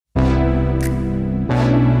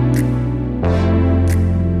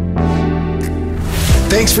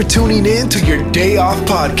Thanks for tuning in to your Day Off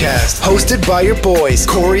podcast, hosted by your boys,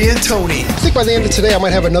 Corey and Tony. I think by the end of today, I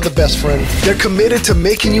might have another best friend. They're committed to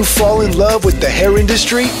making you fall in love with the hair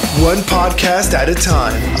industry, one podcast at a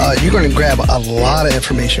time. You're going to grab a lot of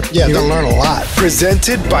information. Yeah, you're going to learn a lot.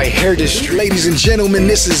 Presented by Hairdustry. Ladies and gentlemen,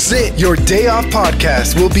 this is it. Your Day Off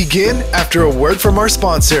podcast will begin after a word from our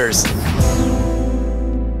sponsors.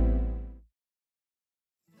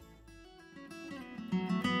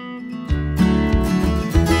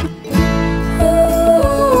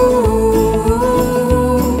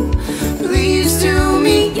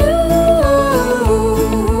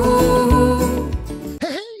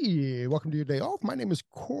 Welcome to your Day Off. My name is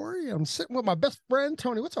Corey. I'm sitting with my best friend,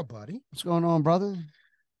 Tony. What's up, buddy? What's going on, brother?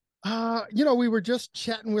 We were just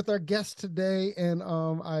chatting with our guest today, and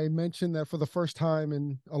I mentioned that for the first time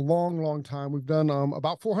in a long time, we've done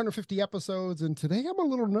about 450 episodes, and today I'm a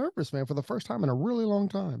little nervous, man, for the first time in a really long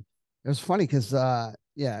time. It was funny because,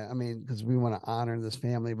 because we want to honor this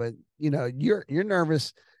family, but you're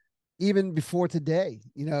nervous even before today,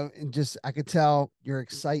 and just I could tell your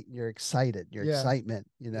excitement,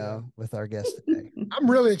 with our guest today. I'm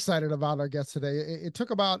really excited about our guest today. It took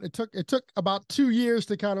about 2 years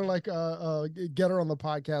to kind of get her on the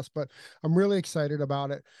podcast, but I'm really excited about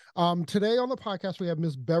it. Today on the podcast we have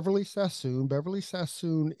Miss Beverly Sassoon. Beverly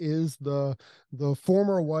Sassoon is the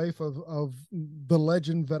former wife of the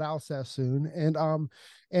legend Vidal Sassoon, and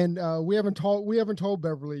we haven't told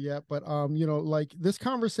Beverly yet, but this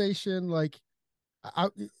conversation,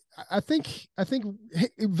 I think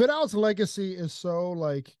Vidal's legacy is so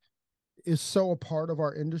a part of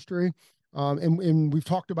our industry, and we've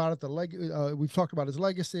talked about it. We've talked about his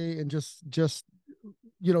legacy and just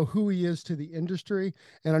who he is to the industry.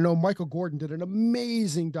 And I know Michael Gordon did an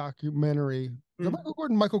amazing documentary.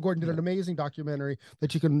 Michael Gordon did an amazing documentary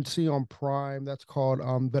that you can see on Prime. That's called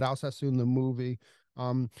Vidal Sassoon the movie.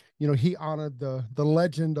 He honored the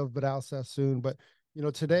legend of Vidal Sassoon, but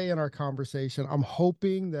today in our conversation, I'm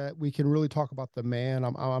hoping that we can really talk about the man.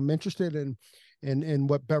 I'm interested in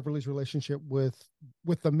what Beverly's relationship with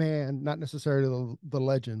the man, not necessarily the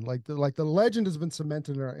legend. The legend has been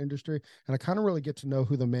cemented in our industry, and I kind of really get to know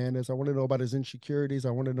who the man is. I want to know about his insecurities. I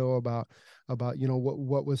want to know about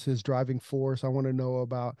what was his driving force. I want to know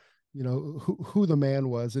about who the man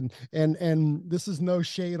was, and this is no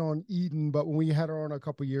shade on Eden, but when we had her on a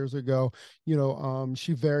couple years ago,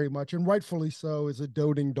 she very much, and rightfully so, is a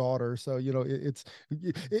doting daughter. So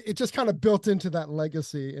it just kind of built into that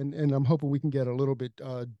legacy, and I'm hoping we can get a little bit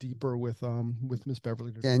deeper with Miss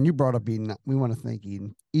Beverly today. Yeah, and you brought up Eden. We want to thank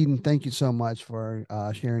Eden. Eden, thank you so much for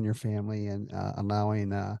sharing your family and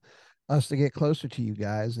allowing us to get closer to you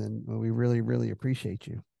guys, and we really appreciate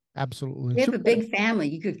you. Absolutely. We have a big family.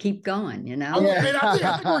 You could keep going, Yeah. I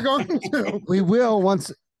think we're going to. We will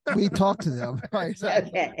once we talk to them. Right.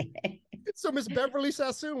 Okay. So, Miss Beverly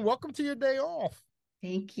Sassoon, welcome to your Day Off.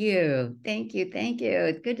 Thank you.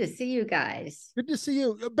 It's good to see you guys. Good to see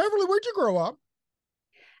you. Beverly, where'd you grow up?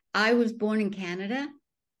 I was born in Canada,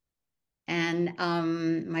 and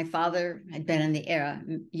my father had been in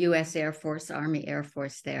the U.S. Air Force, Army Air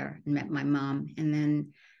Force there, and met my mom. And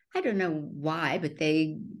then I don't know why, but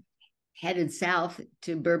they headed south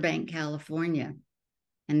to Burbank, California.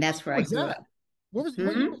 And that's where I grew up. When was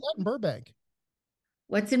that in Burbank?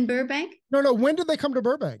 What's in Burbank? No. When did they come to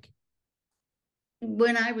Burbank?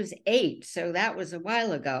 When I was 8. So that was a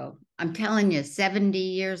while ago. I'm telling you, 70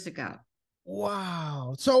 years ago.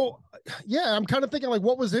 Wow. So, yeah, I'm kind of thinking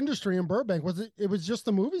what was industry in Burbank? It was just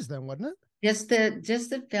the movies then, wasn't it? Just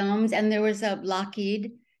the films. And there was a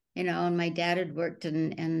Lockheed, and my dad had worked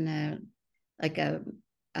in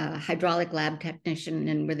a hydraulic lab technician,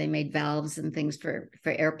 and where they made valves and things for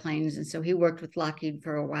airplanes. And so he worked with Lockheed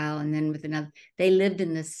for a while, and then with another, they lived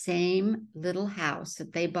in the same little house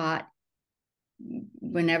that they bought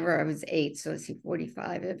whenever I was 8. So let's see,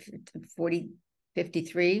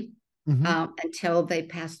 53, until they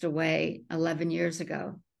passed away 11 years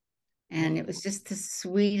ago. And it was just the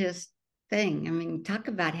sweetest thing. I mean, talk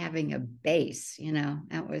about having a base,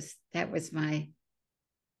 that was my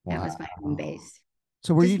home base.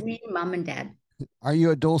 So were just me, mom and dad. Are you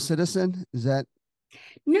a dual citizen? Is that?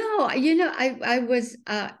 No, I was,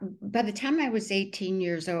 by the time I was 18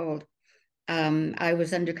 years old, I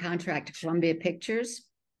was under contract to Columbia Pictures.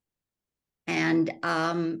 And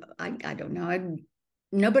I don't know,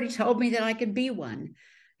 nobody told me that I could be one.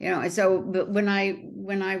 So but when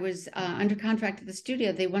I was under contract at the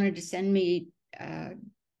studio, they wanted to send me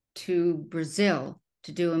to Brazil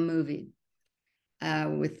to do a movie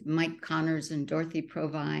with Mike Connors and Dorothy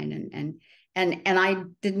Provine, and I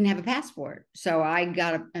didn't have a passport, so I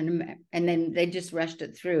got and then they just rushed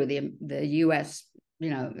it through the U.S.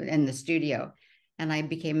 in the studio. And I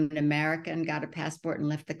became an American, got a passport, and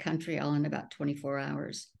left the country all in about 24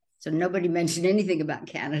 hours. So nobody mentioned anything about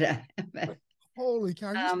Canada. But, Holy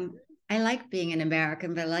cow. I like being an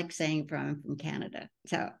American, but I like saying I'm from Canada.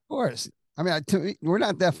 So, of course. I mean, to me, we're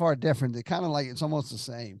not that far different. It's kind of like it's almost the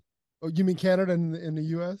same. Oh, you mean Canada in the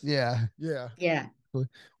U.S.? Yeah. Yeah. Yeah.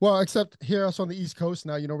 Well, except here us on the East Coast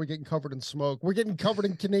now, we're getting covered in smoke. We're getting covered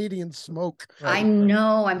in Canadian smoke. Right? I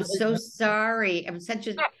know. I'm so sorry. I'm such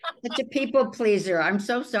a people pleaser. I'm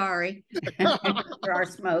so sorry for our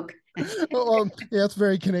smoke. Yeah, it's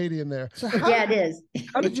very Canadian there. So it is.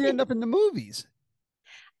 How did you end up in the movies?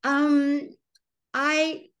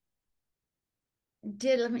 I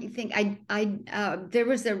did. Let me think. There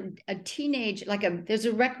was a teenage, there's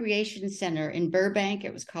a recreation center in Burbank.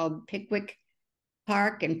 It was called Pickwick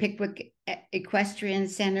Park and Pickwick Equestrian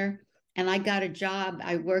Center. And I got a job.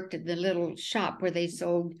 I worked at the little shop where they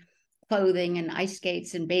sold clothing and ice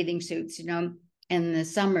skates and bathing suits, in the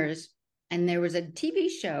summers. And there was a TV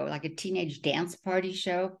show, like a teenage dance party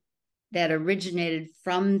show that originated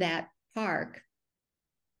from that park.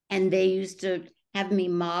 And they used to have me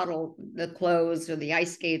model the clothes or the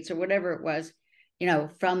ice skates or whatever it was,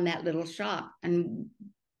 from that little shop. And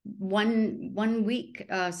one week,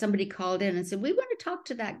 somebody called in and said, we want to talk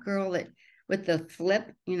to that girl with the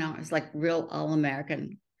flip, it was like real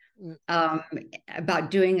all-American,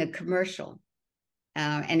 about doing a commercial.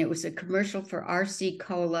 And it was a commercial for RC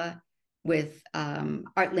Cola with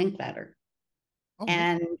Art Linkletter. Oh,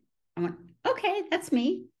 and I went, okay, that's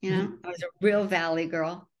me. I was a real Valley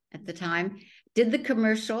girl at the time. Did the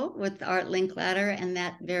commercial with Art Linkletter, and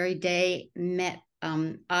that very day met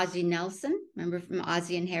Ozzie Nelson, remember from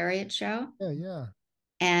Ozzie and Harriet show? Yeah.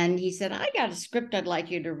 And he said, I got a script I'd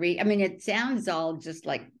like you to read. I mean, it sounds all just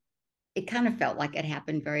like, it kind of felt like it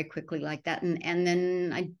happened very quickly like that. And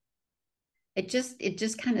then it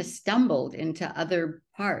just kind of stumbled into other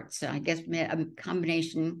parts. So I guess a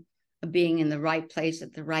combination of being in the right place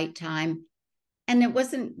at the right time. And it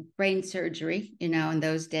wasn't brain surgery, in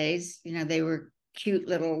those days. They were cute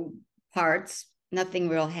little parts, nothing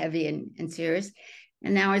real heavy and serious.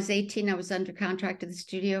 And now I was 18. I was under contract at the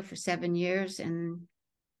studio for 7 years and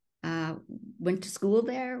went to school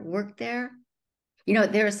there, worked there.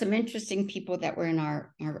 There are some interesting people that were in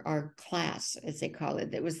our class, as they call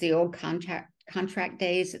it. It was the old contract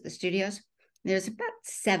days at the studios. There's about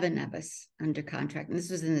 7 of us under contract, and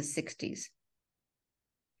this was in the 60s.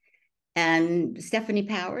 And Stephanie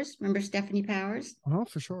Powers, remember Stephanie Powers? Oh,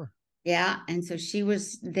 for sure. Yeah, and so she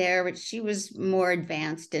was there, but she was more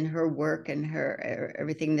advanced in her work and her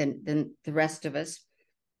everything than the rest of us.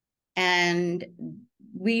 And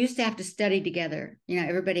we used to have to study together.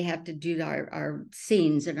 Everybody had to do our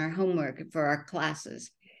scenes and our homework for our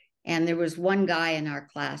classes. And there was one guy in our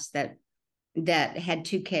class that had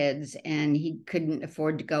 2 kids, and he couldn't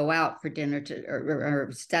afford to go out for dinner or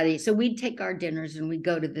study. So we'd take our dinners and we'd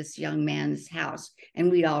go to this young man's house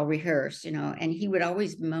and we'd all rehearse, and he would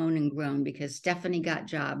always moan and groan because Stephanie got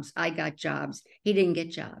jobs. I got jobs. He didn't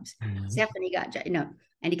get jobs. Mm-hmm. Stephanie got jobs,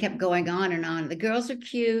 and he kept going on and on. The girls are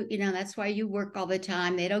cute. That's why you work all the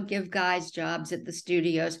time. They don't give guys jobs at the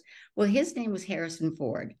studios. Well, his name was Harrison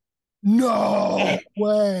Ford. No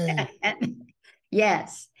way.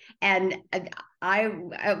 Yes. And I,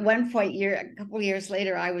 at one point, a couple of years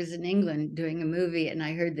later, I was in England doing a movie, and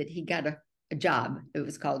I heard that he got a job. It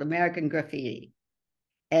was called American Graffiti.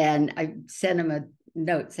 And I sent him a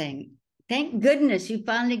note saying, thank goodness you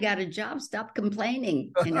finally got a job. Stop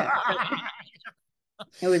complaining.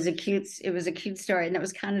 It was a cute story. And it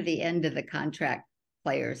was kind of the end of the contract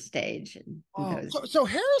player stage. So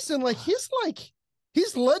Harrison,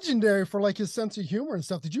 he's legendary for his sense of humor and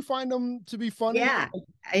stuff. Did you find him to be funny? Yeah,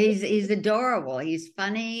 he's adorable. He's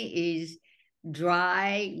funny. He's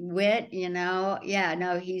dry wit. Yeah,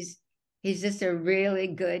 no, he's just a really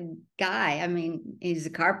good guy. I mean, he's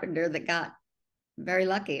a carpenter that got very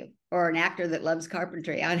lucky, or an actor that loves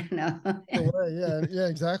carpentry. I don't know. Yeah,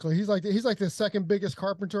 exactly. He's like the second biggest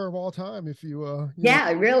carpenter of all time. If you,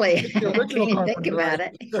 really, the original think about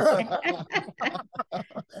it.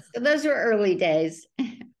 So those were early days.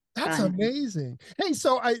 That's fun. Amazing. Hey,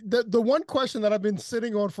 so the one question that I've been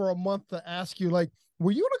sitting on for a month to ask you,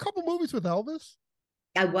 were you in a couple movies with Elvis?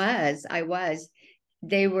 I was.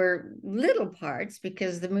 They were little parts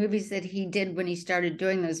because the movies that he did when he started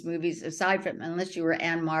doing those movies, aside from, unless you were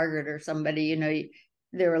Anne Margaret or somebody,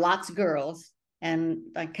 there were lots of girls and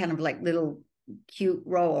kind of like little cute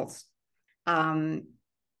roles. Are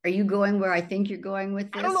you going where I think you're going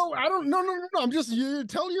with this? I don't know. No. I'm just, you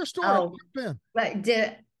tell your story. Oh, but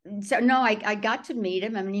So no, I got to meet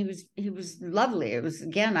him. I mean, he was lovely. It was,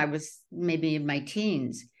 again, I was maybe in my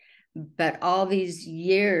teens, but all these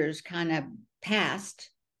years kind of passed,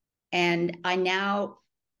 and I now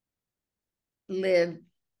live.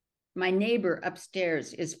 My neighbor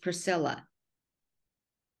upstairs is Priscilla.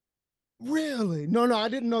 Really? No, I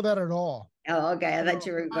didn't know that at all. Oh, okay. I thought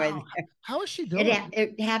you were going Wow. there. How is she doing?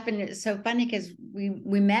 It happened. It's so funny because we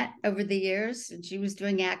met over the years, and she was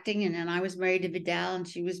doing acting, and then I was married to Vidal, and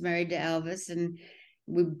she was married to Elvis, and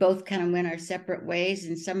we both kind of went our separate ways.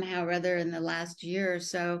 And somehow or other, in the last year or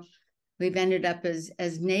so, we've ended up as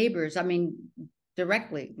neighbors. I mean,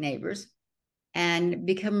 directly neighbors, and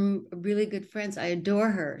become really good friends. I adore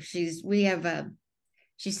her. She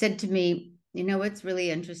said to me, you know, what's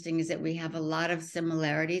really interesting is that we have a lot of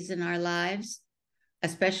similarities in our lives,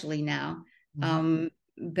 especially now. Mhm.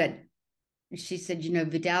 But she said, you know,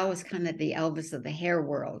 Vidal was kind of the Elvis of the hair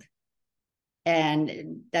world.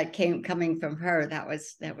 And that coming from her, that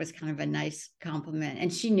was kind of a nice compliment.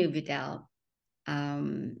 And she knew Vidal.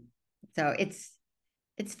 So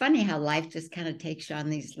it's funny how life just kind of takes you on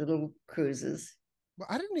these little cruises. Well,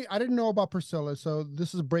 I didn't know about Priscilla, so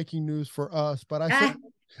this is breaking news for us. But I said,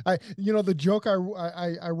 the joke I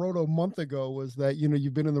wrote a month ago was that,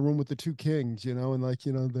 you've been in the room with the two kings, and like,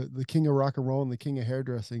 the king of rock and roll and the king of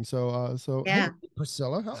hairdressing. So Yeah. hey,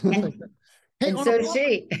 Priscilla, And, hey, and so is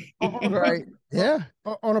she. Right. Yeah.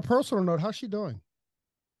 On a personal note, how's she doing?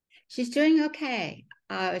 She's doing okay.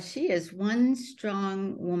 She is one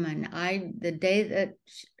strong woman. The day that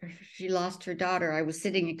she lost her daughter, I was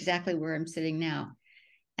sitting exactly where I'm sitting now,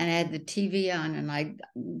 and I had the TV on, and I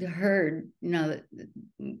heard,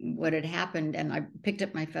 what had happened, and I picked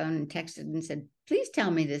up my phone and texted and said, "Please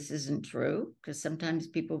tell me this isn't true," because sometimes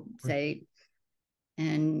people say.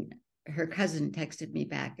 And her cousin texted me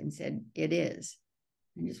back and said, "It is."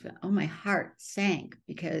 And just went, oh, my heart sank,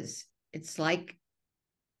 because it's like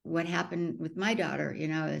what happened with my daughter,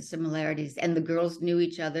 the similarities. And the girls knew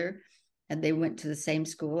each other, and they went to the same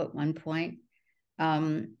school at one point.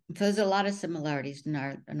 So there's a lot of similarities in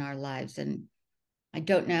our lives. And I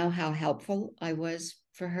don't know how helpful I was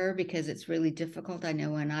for her, because it's really difficult. I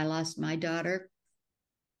know when I lost my daughter,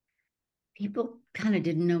 people kind of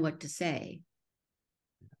didn't know what to say,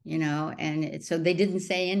 and so they didn't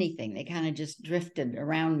say anything. They kind of just drifted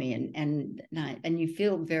around me, and you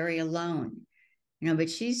feel very alone. But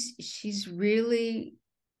she's really,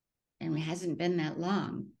 and it hasn't been that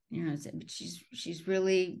long, but she's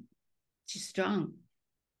strong.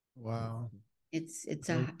 Wow. It's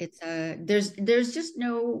there's just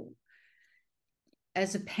no,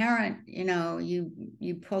 as a parent,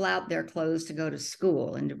 you pull out their clothes to go to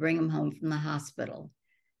school and to bring them home from the hospital,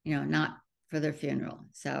 not for their funeral.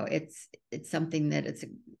 So it's something that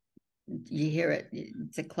you hear it.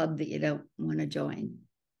 It's a club that you don't want to join.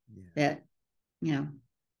 Yeah. That,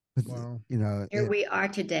 Wow. here we are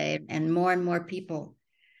today, and more people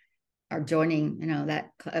are joining,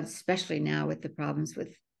 that club, especially now with the problems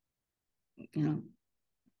with, some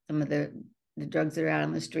of the drugs that are out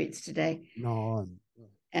on the streets today. No.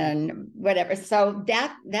 And whatever. So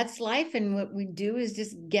that's life. And what we do is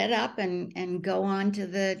just get up and go on to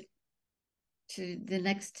the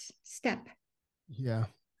next step. Yeah,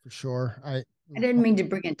 for sure. I didn't mean to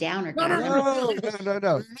bring it down or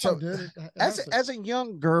No. So as as a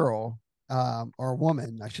young girl, or a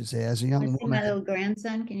woman, I should say, as a young see woman. my little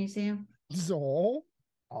grandson. Can you see him? so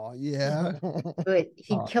Oh yeah. Good.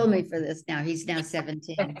 He'd kill me for this now. He's now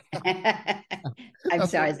 17. I'm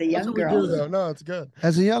sorry, as a young girl. No, it's good.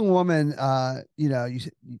 As a young woman, and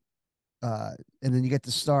then you get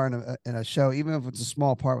to star in a show, even if it's a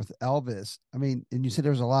small part with Elvis. I mean, and you said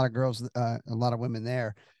there was a lot of girls, a lot of women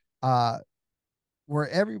there. Were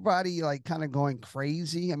everybody like kind of going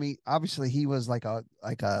crazy? I mean, obviously he was like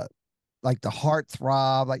the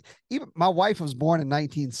heartthrob. Like, even my wife was born in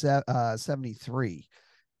 1973.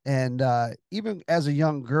 And even as a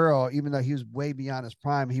young girl, even though he was way beyond his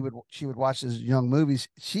prime, she would watch his young movies.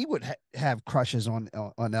 She would have crushes on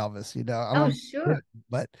Elvis. Oh, sure.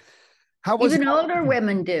 But how was even older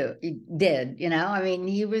women did? I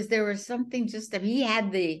mean, there was something just that he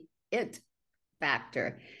had the it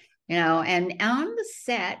factor, and on the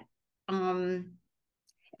set,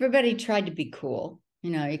 everybody tried to be cool.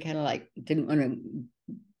 You kind of like didn't want to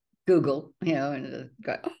Google, and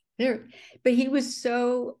go, oh, there. But he was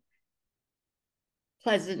so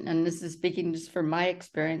pleasant, and this is speaking just from my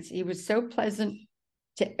experience. He was so pleasant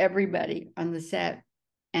to everybody on the set,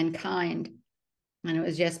 and kind. And it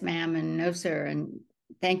was yes, ma'am, and no, sir, and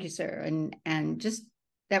thank you, sir, and just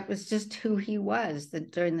that was just who he was.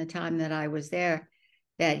 That during the time that I was there,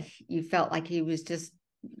 that you felt like he was just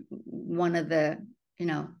one of the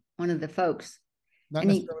one of the folks. Not And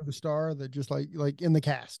necessarily the star, that just like in the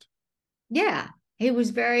cast. yeah, he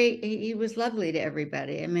was lovely to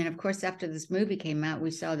everybody. I mean, of course, after this movie came out,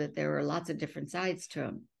 we saw that there were lots of different sides to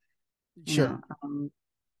him. Sure.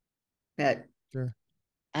 But Sure.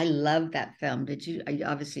 I love that film. Did you?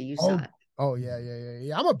 Obviously, you saw Oh, it. oh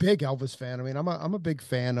yeah. I'm a big Elvis fan. I mean, I'm a big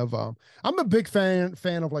fan of I'm a big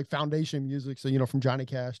fan of like foundation music. So from Johnny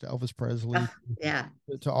Cash to Elvis Presley, Yeah.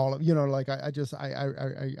 to all of like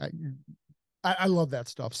I love that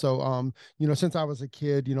stuff. So since I was a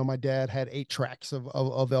kid, my dad had 8 tracks of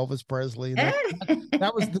Elvis Presley, and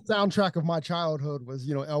that was the soundtrack of my childhood, was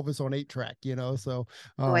Elvis on 8 track. So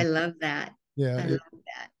Oh, I love that. yeah, I love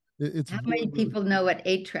that. it's How really, many people know what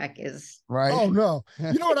 8-track is? Right. Oh no.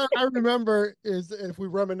 You know what I remember is, if we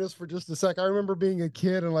reminisce for just a sec, I remember being a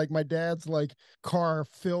kid and like my dad's like car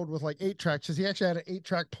filled with like 8 tracks, because he actually had an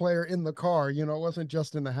 8-track player in the car. It wasn't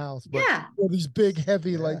just in the house, but Yeah. these big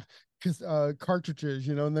heavy like cartridges,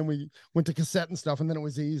 and then we went to cassette and stuff, and then it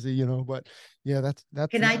was easy, but yeah, that's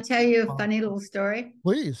Can I tell you a funny little story?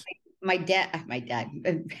 Please. My dad,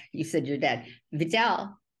 you said your dad,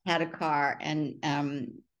 Vidal had a car,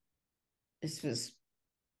 and this was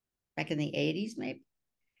back in the 80s, maybe.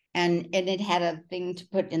 And it had a thing to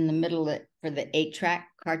put in the middle for the 8-track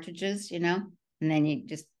cartridges, and then you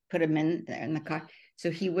just put them in the car. So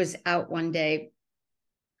he was out one day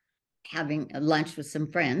having a lunch with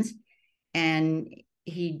some friends, and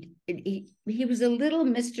he was a little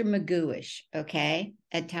Mr. Magoo-ish, okay,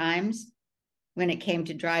 at times when it came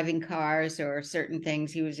to driving cars or certain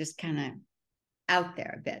things. He was just kind of out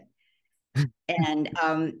there a bit. And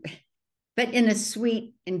but in a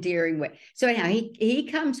sweet, endearing way. So anyhow, he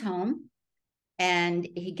comes home, and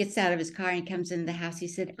he gets out of his car and he comes into the house. He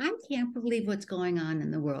said, "I can't believe what's going on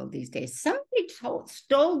in the world these days. Somebody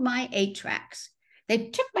stole my 8-tracks. They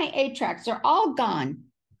took my 8-tracks. They're all gone."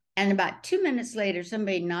 And about 2 minutes later,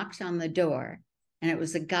 somebody knocks on the door, and it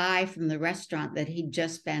was a guy from the restaurant that he'd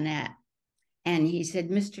just been at. And he said,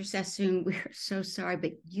 "Mr. Sassoon, we're so sorry,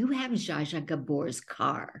 but you have Zsa Zsa Gabor's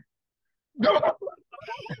car."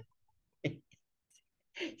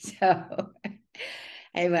 So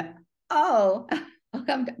I went, "Oh,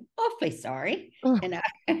 I'm awfully sorry."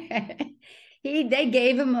 They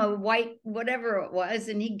gave him a white whatever it was,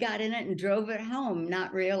 and he got in it and drove it home,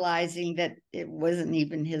 not realizing that it wasn't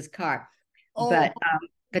even his car. Oh. But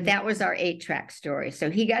that was our 8-track story.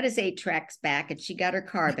 So he got his 8-tracks back, and she got her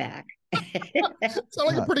car back. It's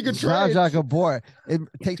like a pretty good Zsa trade. Zsa Gabor. It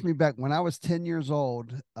takes me back when I was 10 years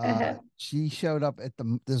old. She showed up at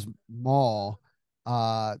this mall,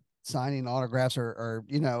 signing autographs or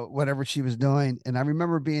whatever she was doing. And I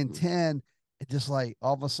remember being 10, it just like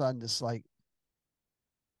all of a sudden just like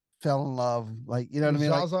fell in love, like what I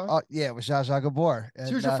mean? Like, yeah, it was Zsa Zsa Gabor.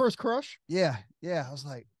 She was your first crush? Yeah. I was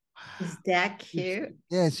like, is that cute?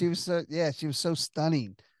 Yeah, she was so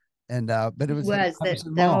stunning. And but it was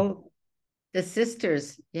the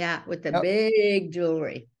sisters, with the big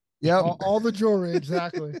jewelry. Yep. All the jewelry,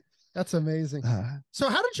 exactly. That's amazing. So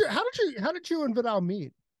how did you and Vidal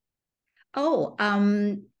meet? Oh,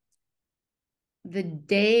 the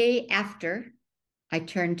day after I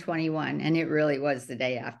turned 21, and it really was the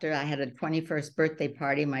day after. I had a 21st birthday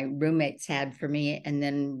party my roommates had for me, and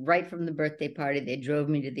then right from the birthday party, they drove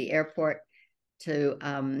me to the airport to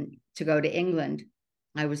go to England.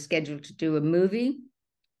 I was scheduled to do a movie,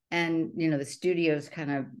 and the studios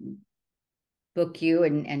kind of book you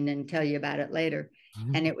and then tell you about it later.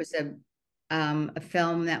 Mm-hmm. And it was a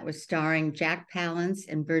film that was starring Jack Palance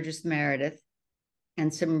and Burgess Meredith,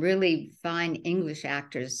 and some really fine English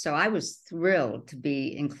actors. So I was thrilled to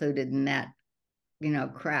be included in that,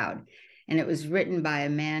 crowd. And it was written by a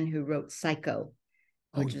man who wrote Psycho,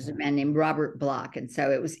 which was a man named Robert Bloch. And so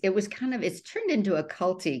it's turned into a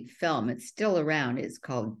culty film. It's still around. It's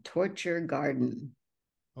called Torture Garden.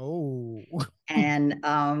 Oh. And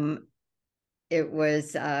it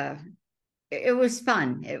was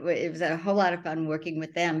fun. It was a whole lot of fun working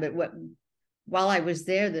with them. But while I was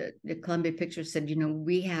there, the Columbia Pictures said,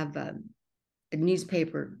 we have a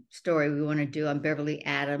newspaper story we want to do on Beverly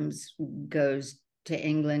Adams goes to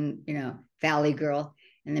England, Valley Girl,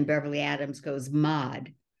 and then Beverly Adams goes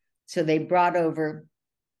Maud. So they brought over,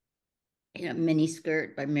 Mini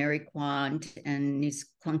Skirt by Mary Quant, and these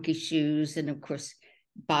clunky shoes, and of course,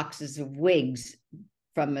 boxes of wigs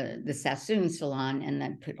from the Sassoon salon, and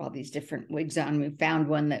then put all these different wigs on. We found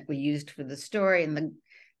one that we used for the story, and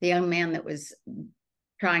the young man that was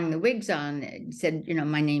trying the wigs on said,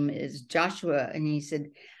 "My name is Joshua." And he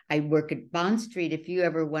said, "I work at Bond Street. If you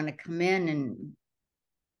ever want to come in." And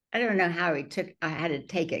I don't know how I had to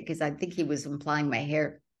take it, because I think he was implying my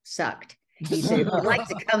hair sucked. He said, if you'd like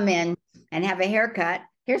to come in and have a haircut,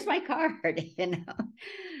 here's my card, you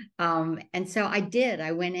know. And so I did.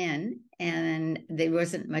 I went in, and there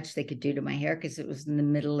wasn't much they could do to my hair because it was in the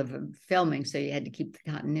middle of filming, so you had to keep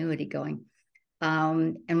the continuity going.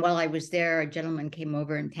 And while I was there, a gentleman came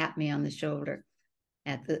over and tapped me on the shoulder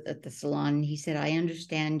at the salon. He said, I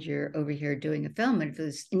understand you're over here doing a film, and if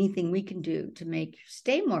there's anything we can do to make you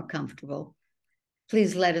stay more comfortable,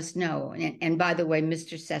 please let us know. And by the way,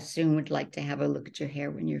 Mr. Sassoon would like to have a look at your hair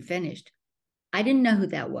when you're finished. I didn't know who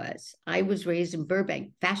that was. I was raised in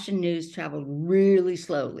Burbank. Fashion news traveled really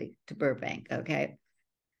slowly to Burbank, okay?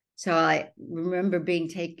 So I remember being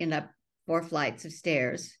taken up 4 flights of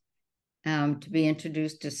stairs to be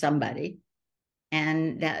introduced to somebody.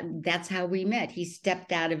 And that's how we met. He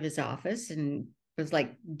stepped out of his office and was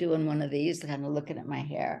like doing one of these, kind of looking at my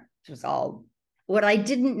hair. It was all, what I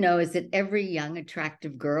didn't know is that every young,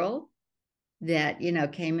 attractive girl that, you know,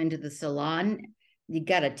 came into the salon, you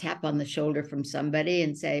got a tap on the shoulder from somebody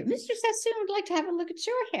and say, Mr. Sassoon would like to have a look at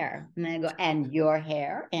your hair. And I go, and your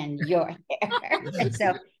hair, and your hair. And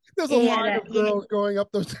so there's a line of girls going up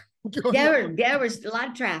those. There was a lot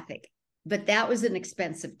of traffic, but that was an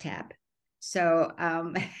expensive tap. So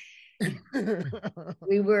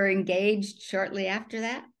we were engaged shortly after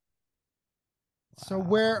that. So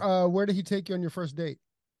where did he take you on your first date?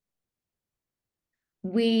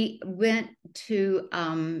 We went to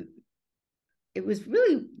it was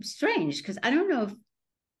really strange because I don't know if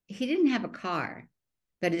he didn't have a car,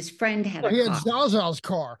 but his friend had a car. He had Zaza's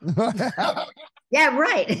car. Yeah,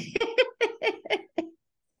 right.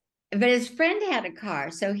 But his friend had a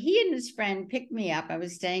car, so he and his friend picked me up. I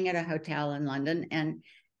was staying at a hotel in London,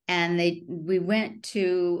 and we went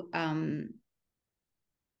to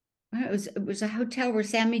it was a hotel where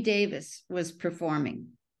Sammy Davis was performing.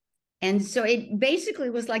 And so it basically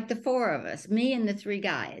was like the 4 of us, me and the 3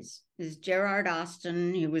 guys. There's Gerard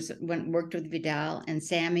Austin, who worked with Vidal, and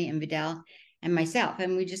Sammy and Vidal and myself.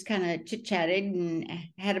 And we just kind of chit-chatted and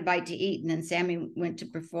had a bite to eat. And then Sammy went to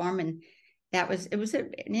perform, and it was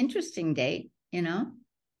an interesting date, you know.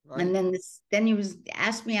 Right. And then he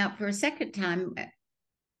asked me out for a second time,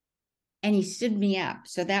 and he stood me up.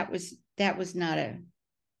 So that was not a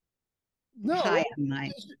high on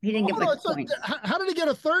mine. He didn't get much points. How did he get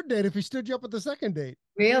a third date if he stood you up at the second date?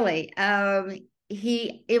 Really?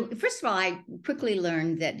 First of all, I quickly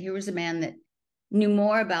learned that here was a man that knew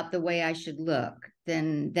more about the way I should look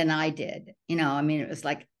than I did. You know, I mean, it was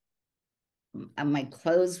like my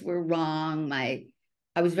clothes were wrong. I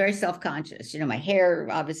was very self-conscious. You know, my hair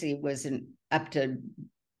obviously wasn't up to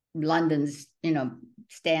London's, you know,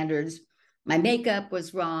 standards. My makeup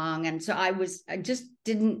was wrong. And so I just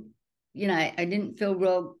didn't, you know, I didn't feel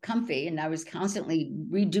real comfy, and I was constantly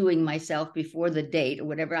redoing myself before the date or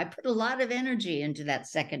whatever. I put a lot of energy into that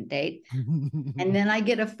second date. And then I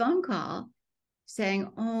get a phone call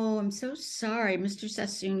saying, oh, I'm so sorry, Mr.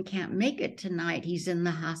 Sassoon can't make it tonight. He's in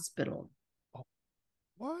the hospital.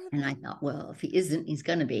 What? And I thought, well, if he isn't, he's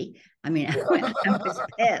going to be. I mean, I was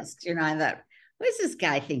pissed. You know, I thought, what does this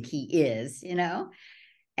guy think he is, you know?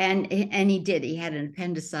 And he did. He had an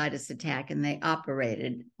appendicitis attack, and they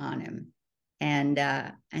operated on him. And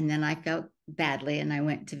then I felt badly, and I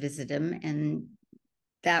went to visit him, and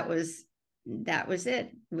that was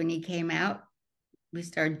it. When he came out, we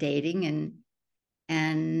started dating,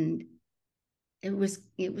 and it was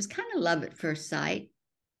kind of love at first sight,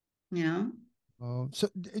 you know. Oh,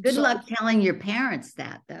 good luck telling your parents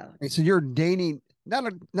that, though. So you're dating.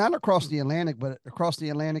 Not across the Atlantic, but across the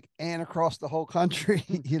Atlantic and across the whole country,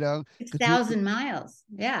 you know. 6,000 miles.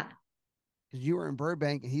 Yeah. Because you were in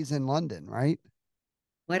Burbank and he's in London, right?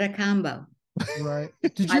 What a combo. Right.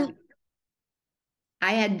 Did you?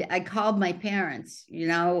 I called my parents, you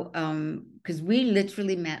know, because we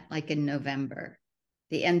literally met like in November,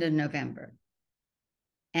 the end of November.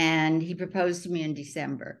 And he proposed to me in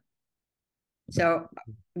December. So,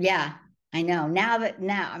 yeah. I know now,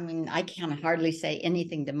 I mean, I can hardly say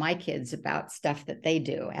anything to my kids about stuff that they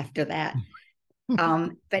do after that.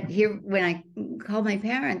 But here, when I called my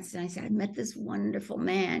parents and I said, I met this wonderful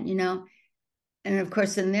man, you know, and of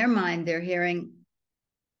course, in their mind, they're hearing,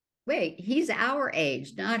 wait, he's our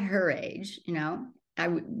age, not her age. You know,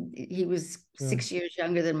 he was 6 years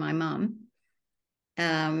younger than my mom.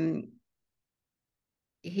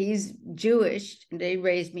 He's Jewish. They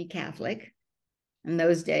raised me Catholic. In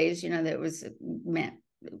those days, you know, that meant,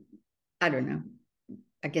 I don't know,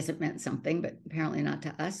 I guess it meant something, but apparently not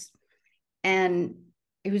to us. And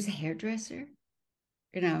it was a hairdresser,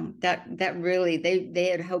 you know, that really, they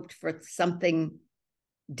had hoped for something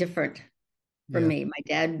different for me. My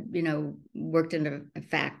dad, worked in a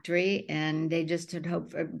factory, and they just had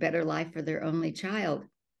hoped for a better life for their only child.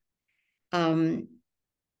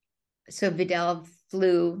 So Vidal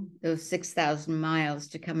flew those 6,000 miles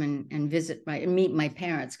to come and visit and meet my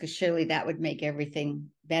parents, because surely that would make everything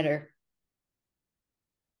better.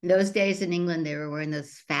 In those days in England, they were wearing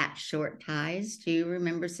those fat, short ties. Do you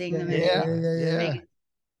remember seeing them? Yeah.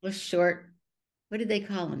 Those short, what did they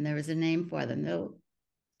call them? There was a name for them.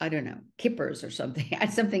 I don't know, kippers or something,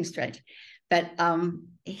 something strange. But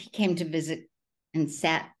he came to visit and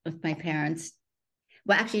sat with my parents.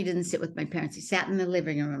 Well, actually, he didn't sit with my parents. He sat in the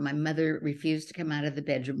living room, and my mother refused to come out of the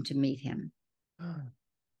bedroom to meet him.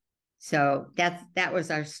 So that was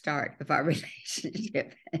our start of our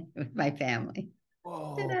relationship with my family.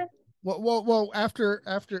 Whoa. Well, after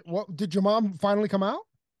what, did your mom finally come out?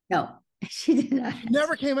 No, she did not. She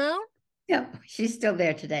never came out? No, she's still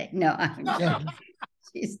there today. No,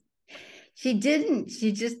 she didn't.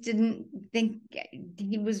 She just didn't think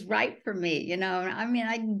he was right for me. I mean,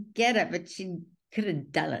 I get it, but she could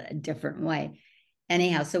have done it a different way.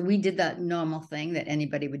 Anyhow, so we did the normal thing that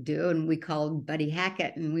anybody would do, and we called Buddy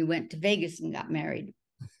Hackett, and we went to Vegas and got married.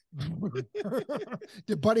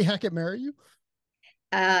 Did Buddy Hackett marry you?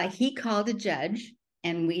 He called a judge,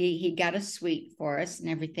 and he got a suite for us and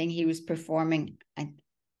everything. He was performing, I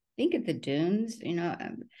think, at the Dunes,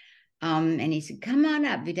 and he said, "Come on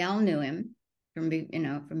up." Vidal knew him from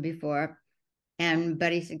before, and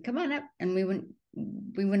Buddy said, "Come on up," and we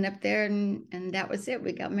went up there, and that was it.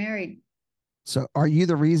 We got married. So, are you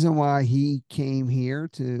the reason why he came here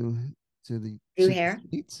to the do hair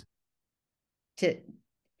States? To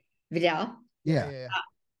Vidal? Yeah.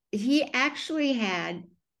 He actually had,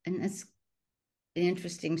 and that's an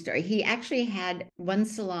interesting story. He actually had one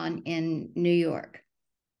salon in New York,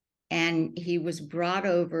 and he was brought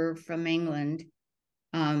over from England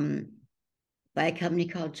by a company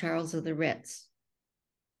called Charles of the Ritz.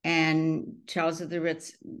 And Charles of the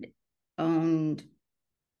Ritz owned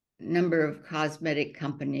a number of cosmetic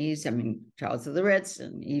companies. I mean, Charles of the Ritz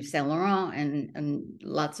and Yves Saint Laurent and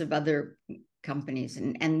lots of other companies.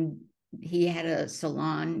 And he had a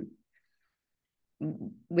salon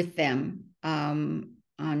with them on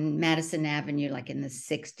Madison Avenue, like in the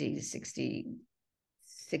 60s,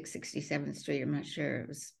 67th Street. I'm not sure. It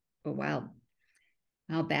was a while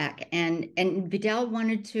back. And Vidal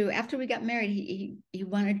wanted to, after we got married, he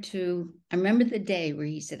wanted to, I remember the day where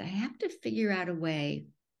he said, "I have to figure out a way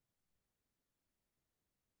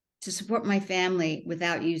to support my family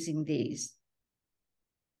without using these."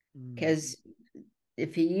 Because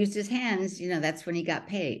if he used his hands, that's when he got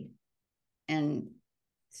paid. And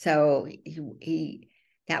so he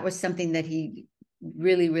that was something that he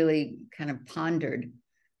really, really kind of pondered,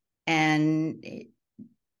 and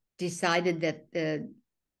decided that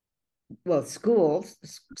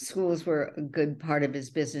schools were a good part of his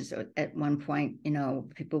business. At one point,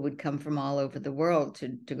 people would come from all over the world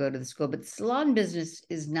to go to the school, but the salon business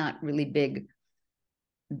is not really big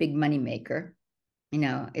money maker.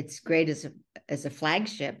 It's great as a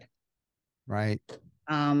flagship, right?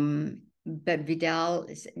 But Vidal,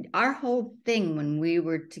 our whole thing when we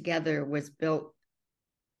were together was built.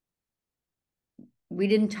 We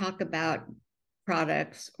didn't talk about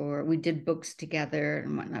products, or we did books together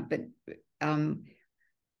and whatnot, but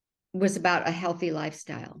was about a healthy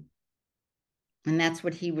lifestyle. And that's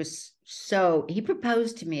what he was. So he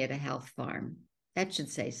proposed to me at a health farm. That should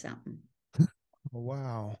say something.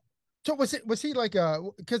 Wow. So was he like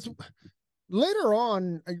because later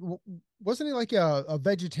on, wasn't he like a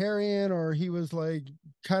vegetarian, or he was like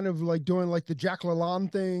kind of like doing like the Jack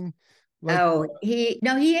LaLanne thing? He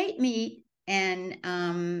ate meat,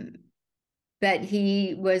 and but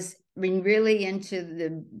he was really into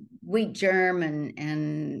the wheat germ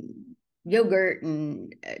and yogurt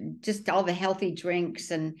and just all the healthy drinks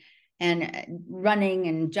and running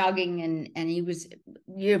and jogging, and he was,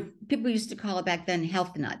 people used to call it back then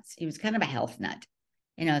health nuts. He was kind of a health nut,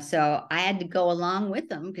 so I had to go along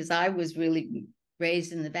with him because I was really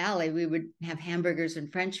raised in the Valley. We would have hamburgers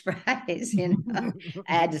and French fries. I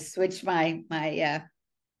had to switch my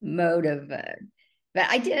mode of, but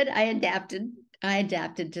I did. I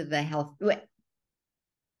adapted to the health.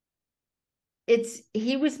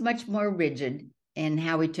 He was much more rigid in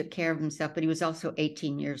how he took care of himself, but he was also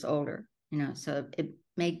 18 years older, so it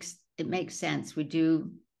makes sense. We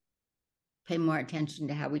do pay more attention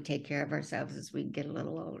to how we take care of ourselves as we get a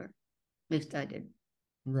little older. At least I did.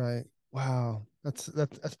 Right. Wow.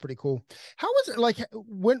 That's pretty cool. How was it like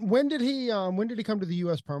when did he come to the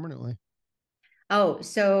US permanently? Oh,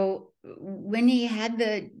 so when he had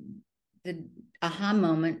the aha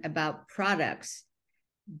moment about products,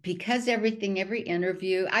 because every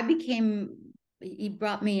interview, he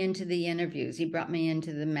brought me into the interviews. He brought me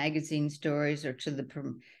into the magazine stories or to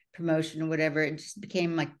the promotion or whatever. It just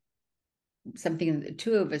became like something the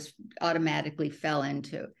two of us automatically fell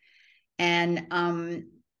into. And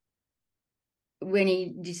when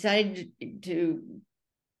he decided to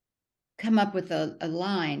come up with a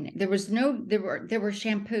line, there were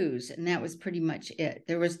shampoos, and that was pretty much it.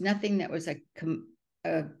 There was nothing that was a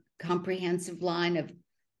comprehensive line of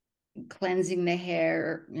cleansing the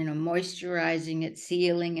hair, moisturizing it,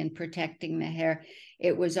 sealing and protecting the hair.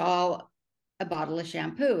 It was all a bottle of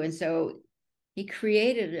shampoo. And so he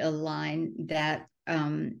created a line that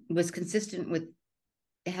was consistent with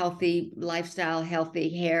healthy lifestyle,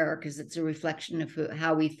 healthy hair, because it's a reflection of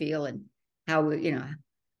how we feel and how we,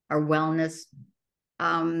 our wellness.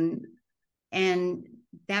 And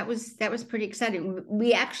that was pretty exciting.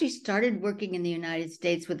 We actually started working in the United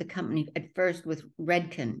States with a company at first with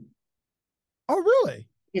Redken. Oh, really?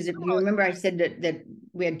 Because if you remember, I said that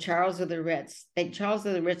we had Charles of the Ritz. Charles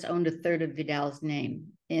of the Ritz owned a third of Vidal's name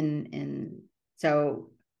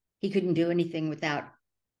so he couldn't do anything without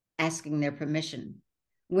asking their permission.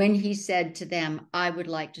 When he said to them, I would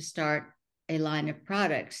like to start a line of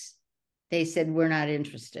products, they said, we're not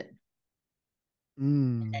interested.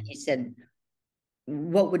 And he said,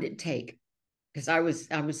 what would it take? Because I was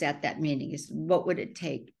at that meeting. Is what would it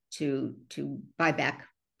take to buy back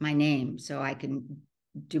my name so I can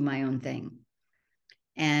do my own thing?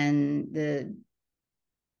 And the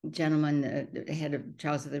gentleman, the head of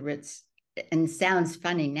Charles of the Ritz, and it sounds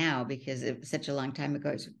funny now because it was such a long time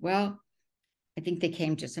ago, said, well, I think they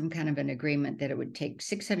came to some kind of an agreement that it would take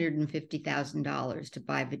 $650,000 to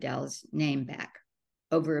buy Vidal's name back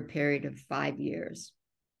over a period of 5 years.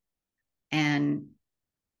 And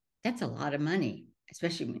that's a lot of money,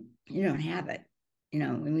 especially when you don't have it.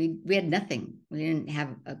 We had nothing. We didn't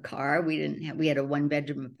have a car. We had a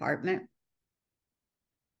 1-bedroom apartment.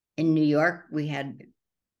 In New York, we had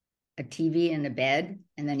a TV and a bed,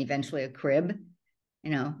 and then eventually a crib,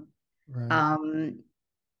 Right.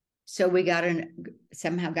 So we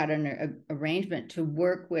somehow got an arrangement to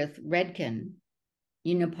work with Redken.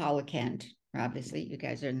 Paula Kent, obviously, you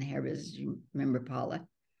guys are in the hair business. You remember Paula.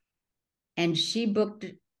 And she booked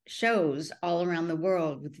shows all around the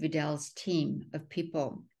world with Vidal's team of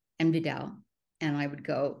people and Vidal. And I would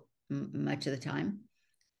go much of the time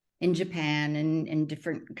in Japan and in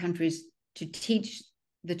different countries to teach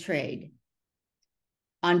the trade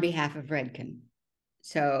on behalf of Redken.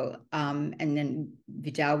 So, and then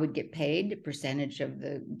Vidal would get paid a percentage of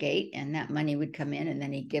the gate, and that money would come in, and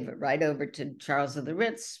then he'd give it right over to Charles of the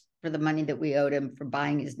Ritz for the money that we owed him for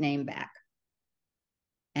buying his name back.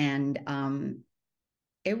 And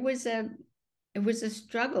it was a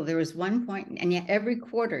struggle. There was one point, and yet every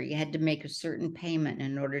quarter you had to make a certain payment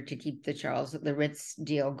in order to keep the Charles of the Ritz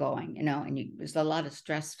deal going, and there's a lot of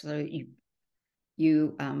stress. So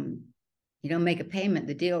you don't make a payment,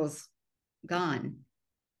 the deal's gone.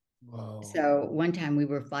 Whoa. So one time we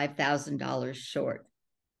were $5,000 short,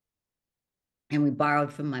 and we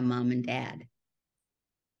borrowed from my mom and dad,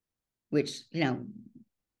 which,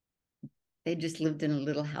 they just lived in a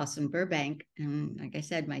little house in Burbank. And like I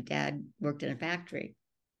said, my dad worked in a factory.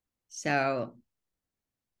 So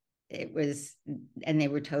it was, and they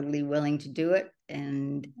were totally willing to do it.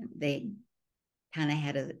 And they kind of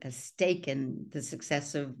had a stake in the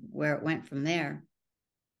success of where it went from there.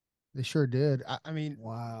 They sure did. I mean,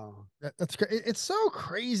 Wow. that's great. It's so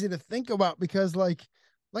crazy to think about because like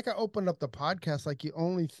I opened up the podcast, like you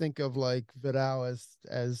only think of like Vidal as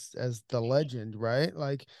the legend, right?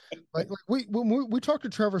 Like we talked to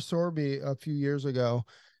Trevor Sorby a few years ago,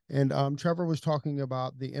 and Trevor was talking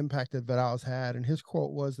about the impact that Vidal's had, and his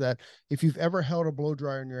quote was that if you've ever held a blow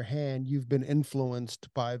dryer in your hand, you've been influenced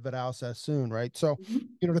by Vidal Sassoon, right? So,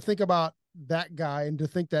 to think about that guy and to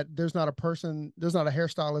think that there's not a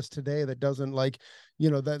hairstylist today that doesn't like,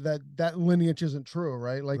 that lineage isn't true,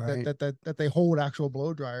 right? Like Right. that they hold actual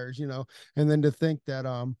blow dryers, and then to think that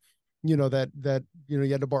that you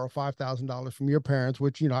had to borrow $5,000 from your parents,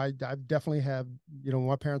 which I definitely have. When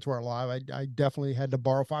my parents were alive, I definitely had to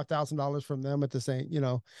borrow $5,000 from them at the same,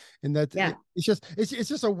 and that it's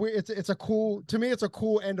just a weird. It's a cool, to me. It's a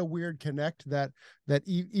cool and a weird connect that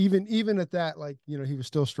even at that, like he was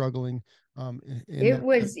still struggling. It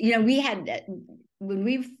was, we had, when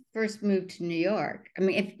we first moved to New York, I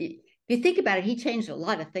mean, if you think about it, he changed a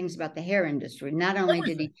lot of things about the hair industry. Not only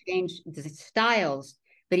did he change the styles,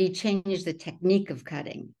 but he changed the technique of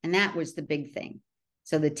cutting. And that was the big thing.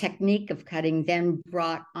 So the technique of cutting then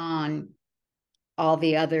brought on all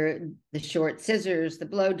the short scissors, the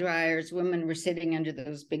blow dryers, women were sitting under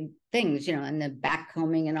those big things, and the back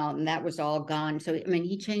combing and all, and that was all gone. So, I mean,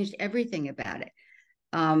 he changed everything about it.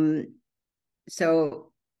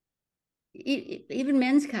 So even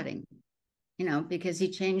men's cutting, because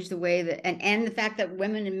he changed the way that, and the fact that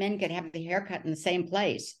women and men could have the haircut in the same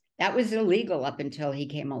place. That was illegal up until he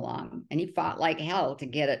came along, and he fought like hell to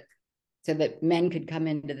get it so that men could come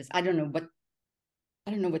into this. I don't know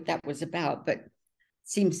what that was about, but it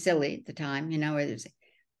seemed silly at the time,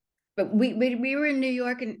 but we were in New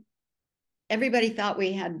York, and everybody thought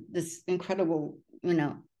we had this incredible,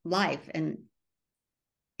 life, and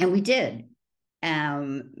we did.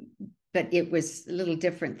 But it was a little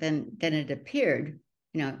different than it appeared.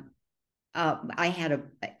 I had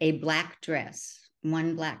a black dress,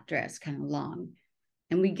 one black dress, kind of long,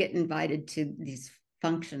 and we get invited to these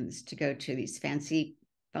functions, to go to these fancy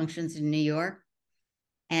functions in New York.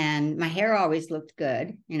 And my hair always looked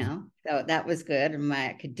good, so that was good. And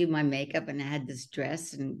I could do my makeup, and I had this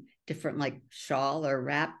dress and different like shawl or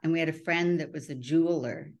wrap. And we had a friend that was a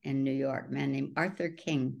jeweler in New York, a man named Arthur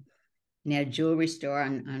King. And he had a jewelry store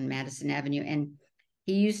on Madison Avenue. And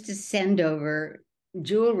he used to send over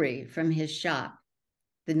jewelry from his shop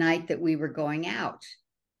the night that we were going out.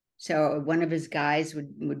 So one of his guys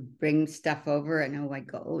would bring stuff over, and I'd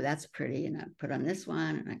go, oh, that's pretty. And I put on this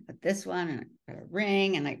one, and I put this one, and I put a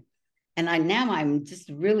ring, and I now I'm just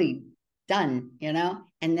really done,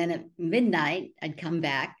 And then at midnight, I'd come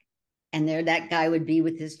back, and there that guy would be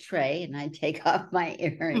with his tray, and I'd take off my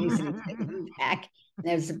earrings and take them back.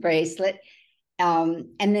 There's a bracelet. And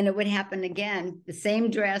then it would happen again, the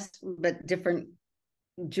same dress, but different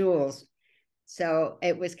jewels. So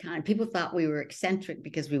it was people thought we were eccentric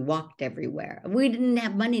because we walked everywhere. We didn't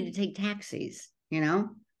have money to take taxis,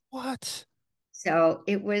 What? So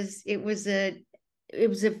it was a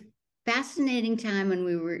fascinating time when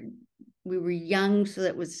we were young. So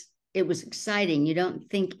it was exciting. You don't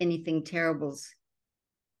think anything terrible's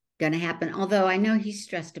going to happen. Although I know he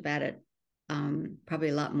stressed about it probably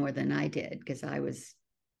a lot more than I did, because I was,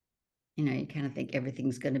 you kind of think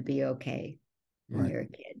everything's going to be okay when you're a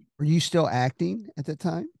kid. Were you still acting at the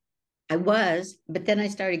time? I was, but then I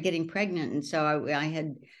started getting pregnant. And so I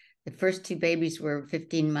had, the first two babies were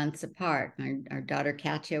 15 months apart. Our daughter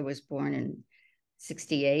Katya was born in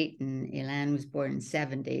 68, and Ilan was born in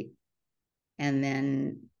 70. And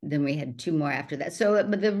then we had two more after that. So,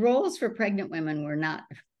 but the roles for pregnant women were not,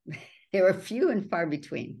 they were few and far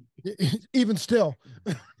between. Even still.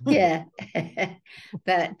 Yeah.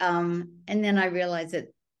 But, and then I realized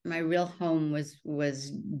that my real home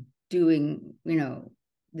was doing,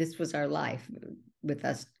 this was our life with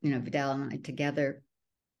us, Vidal and I together,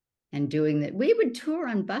 and doing that. We would tour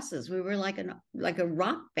on buses. We were like a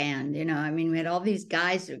rock band, I mean, we had all these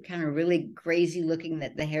guys that were kind of really crazy looking,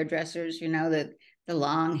 that the hairdressers, the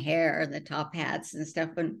long hair and the top hats and stuff.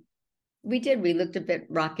 And we looked a bit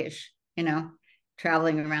rockish,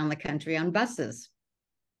 traveling around the country on buses.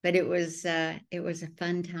 But it was a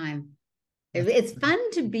fun time. It's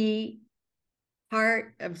fun to be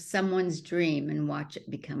part of someone's dream and watch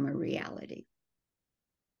it become a reality.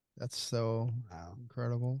 That's so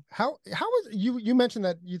incredible. How was you mentioned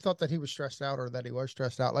that you thought that he was stressed out, or that he was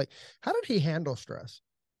stressed out. Like, how did he handle stress?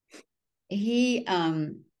 He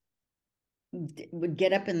would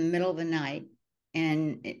get up in the middle of the night,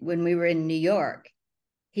 and when we were in New York,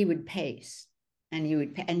 he would pace, and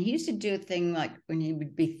he used to do a thing like when he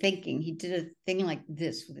would be thinking, he did a thing like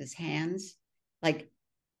this with his hands. Like,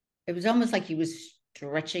 it was almost like he was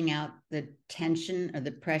stretching out the tension or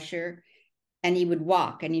the pressure. And he would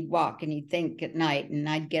walk, and he'd think at night, and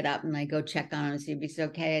I'd get up and I'd go check on him and see if he's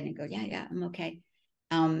okay. And he'd go, yeah, I'm okay.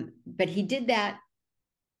 But he did that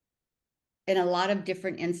in a lot of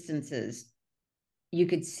different instances. You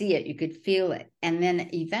could see it, you could feel it. And then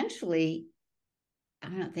eventually, I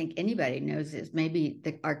don't think anybody knows this, maybe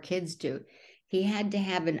our kids do, he had to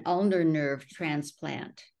have an ulnar nerve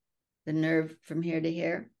transplant, the nerve from here to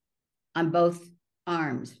here, on both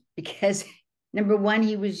arms, because number one,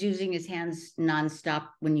 he was using his hands nonstop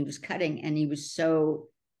when he was cutting, and he was so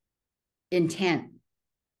intent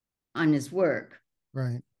on his work.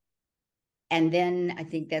 Right. And then I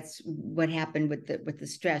think that's what happened with the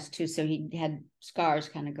stress too. So he had scars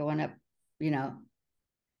kind of going up,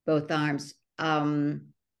 both arms. I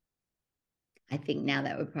think now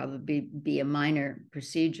that would probably be a minor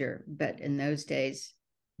procedure, but in those days,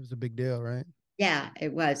 it was a big deal, right? Yeah,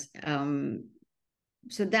 it was.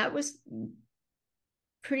 So that was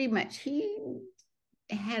pretty much, he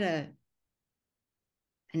had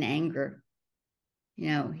an anger,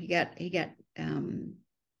 he got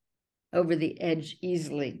over the edge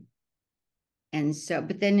easily. And so,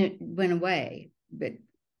 but then it went away, but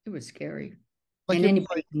it was scary. Like and it was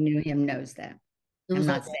anybody like, who knew him knows that. it I'm was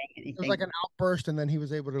not like saying it was anything. like an outburst, and then he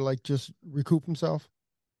was able to like just recoup himself.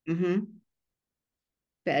 Mm-hmm.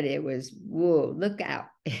 But it was, whoa, look out.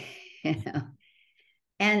 You know?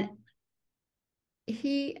 And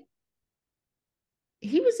he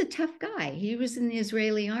was a tough guy. He was in the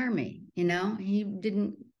Israeli army, you know. He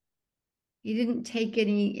didn't take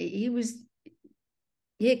any,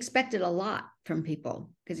 he expected a lot from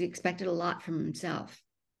people because he expected a lot from himself.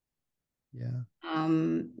 Yeah.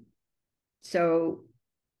 So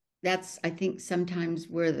that's, I think, sometimes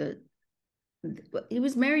where he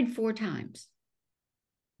was married 4 times.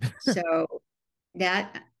 So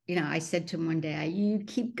that, you know, I said to him one day, you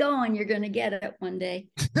keep going, you're going to get it one day.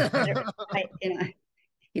 You know,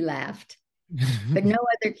 he laughed, but no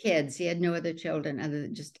other kids. He had no other children other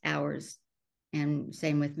than just ours. And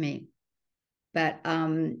same with me. But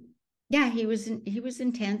yeah, he was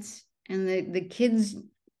intense. And the kids,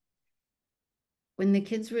 when the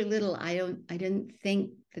kids were little, I didn't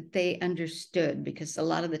think that they understood, because a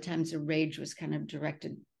lot of the times the rage was kind of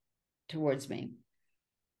directed towards me.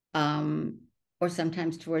 Or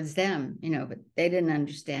sometimes towards them, you know, but they didn't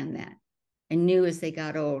understand that. I knew as they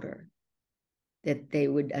got older that they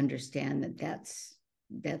would understand that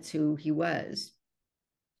that's who he was.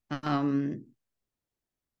 I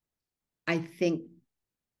think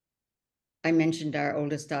I mentioned our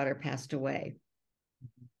oldest daughter passed away.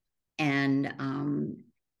 And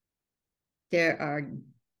there are,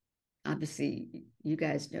 obviously, you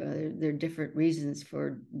guys know, there are different reasons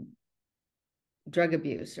for drug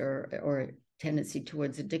abuse or tendency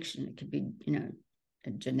towards addiction. It could be, you know,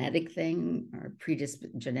 a genetic thing, or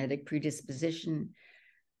genetic predisposition,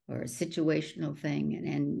 or a situational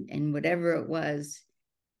thing. And whatever it was,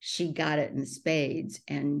 she got it in spades.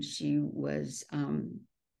 And she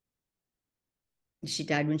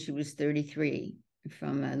died when she was 33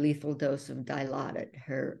 from a lethal dose of Dilaudid.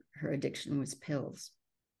 Her addiction was pills.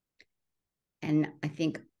 And I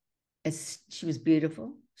think she was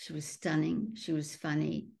beautiful, she was stunning, she was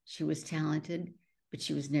funny, she was talented, but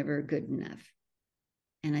she was never good enough.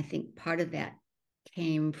 And I think part of that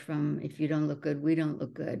came from, if you don't look good, we don't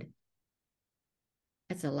look good.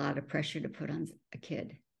 That's a lot of pressure to put on a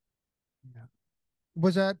kid. Yeah.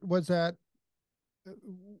 Was that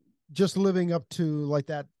just living up to like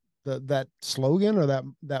that slogan or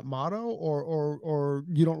that motto, or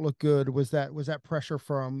you don't look good? Was that pressure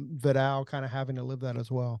from Vidal kind of having to live that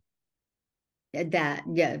as well? That,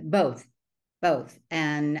 yeah, both.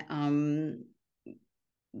 And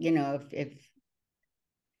you know, if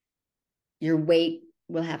your weight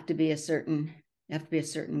will have to be a certain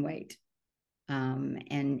weight,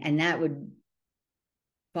 and that would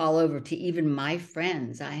fall over to even my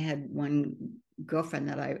friends. I had one girlfriend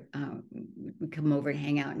that I would come over and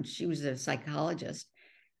hang out, and she was a psychologist.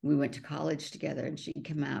 We went to college together, and she'd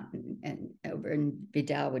come out and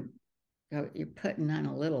Vidal would go, "You're putting on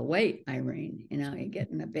a little weight, Irene. You know, you're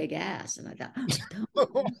getting a big ass." And I thought, oh,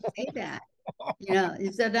 don't say that. You know,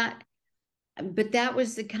 so that, but that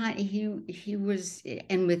was the kind he was.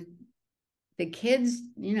 And with the kids,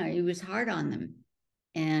 you know, he was hard on them.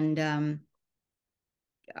 And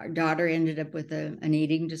our daughter ended up with an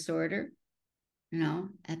eating disorder. You know,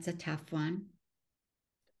 that's a tough one.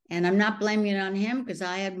 And I'm not blaming it on him, because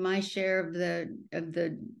I had my share of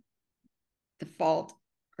the fault,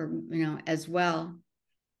 or, you know, as well.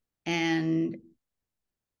 And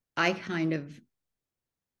I kind of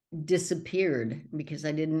disappeared because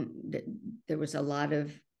there was a lot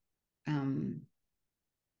of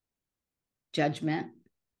judgment.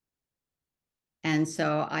 And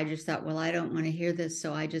so I just thought, well, I don't want to hear this,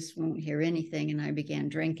 so I just won't hear anything. And I began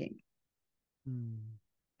drinking.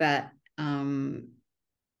 But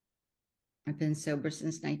I've been sober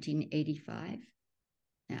since 1985.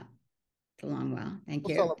 Yeah, it's a long while. Thank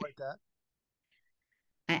you. We'll celebrate that.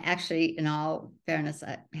 I actually, in all fairness,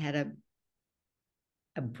 I had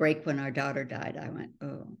a break when our daughter died. I went,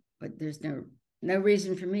 oh, but there's no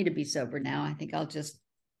reason for me to be sober now. I think I'll just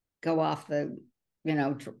go off the, you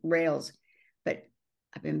know, rails. But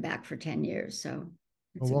I've been back for 10 years. So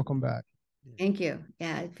well, welcome back. Thank you.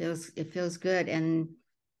 Yeah, it feels good. And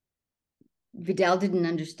Vidal didn't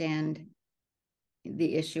understand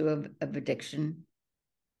the issue of addiction,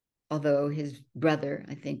 although his brother,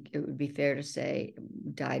 I think it would be fair to say,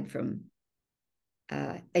 died from,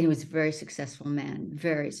 and he was a very successful man,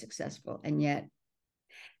 very successful. And yet,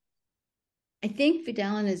 I think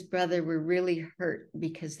Vidal and his brother were really hurt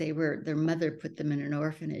because their mother put them in an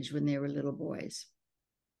orphanage when they were little boys.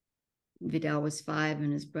 Vidal was 5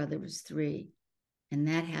 and his brother was 3. And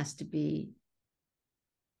that has to be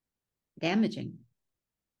damaging.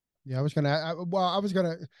 Yeah, I was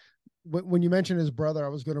gonna. When you mentioned his brother, I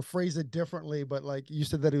was going to phrase it differently, but like you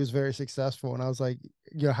said that he was very successful, and I was like,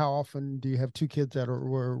 how often do you have two kids that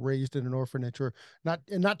were raised in an orphanage, or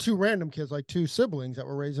not two random kids, like two siblings that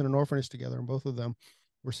were raised in an orphanage together, and both of them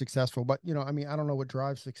were successful. But I mean, I don't know what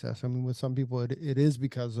drives success. I mean, with some people, it is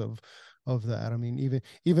because of that. I mean,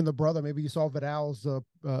 even the brother, maybe you saw Vidal's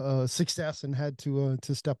success and had to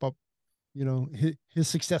step up, his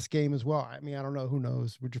success game as well. I mean, I don't know. Who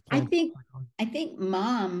knows? We're just playing. I think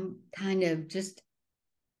mom kind of just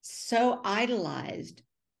so idolized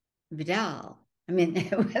Vidal. I mean,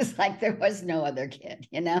 it was like there was no other kid,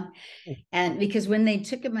 and because when they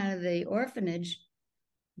took him out of the orphanage,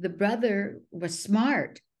 the brother was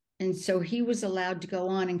smart. And so he was allowed to go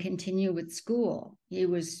on and continue with school. He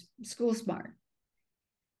was school smart.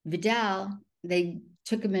 Vidal, they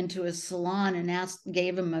took him into a salon and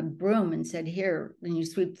gave him a broom and said, here, when you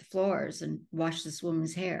sweep the floors and wash this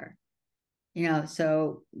woman's hair.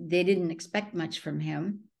 So they didn't expect much from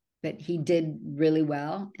him, but he did really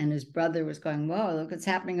well. And his brother was going, whoa, look what's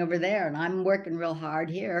happening over there. And I'm working real hard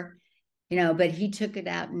here, but he took it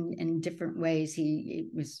out in different ways. It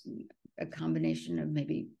was a combination of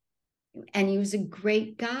and he was a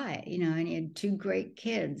great guy, and he had two great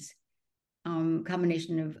kids,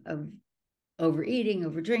 combination of overeating,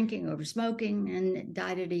 over drinking, over smoking, and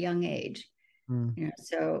died at a young age.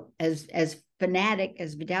 So as fanatic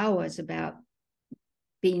as Vidal was about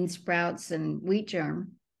bean sprouts and wheat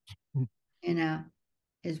germ,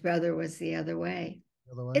 his brother was the other way.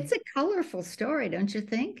 It's a colorful story, don't you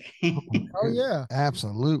think? Oh yeah,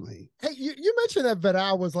 absolutely. Hey, you mentioned that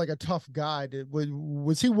Vidal was like a tough guy.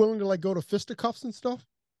 Was he willing to like go to fisticuffs and stuff?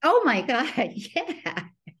 Oh my God, yeah.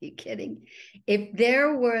 Are you kidding? If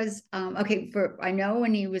there was, I know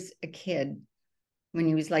when he was a kid, when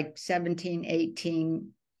he was like 17, 18,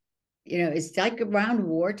 it's like around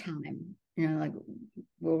wartime, like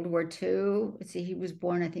World War II. Let's see, he was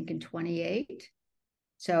born, I think, in 28.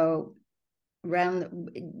 So there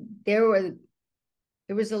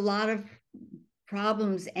was a lot of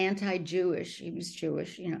problems, anti-Jewish. He was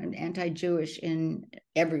Jewish, and anti-Jewish in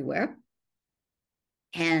everywhere.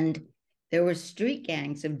 And there were street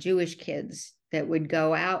gangs of Jewish kids that would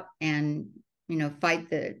go out and,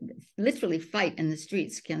 literally fight in the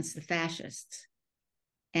streets against the fascists.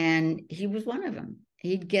 And he was one of them.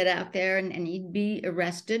 He'd get out there and he'd be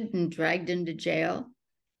arrested and dragged into jail,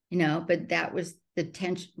 but that was the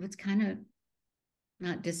tension. What's kind of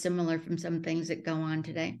not dissimilar from some things that go on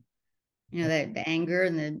today, the anger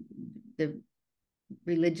and the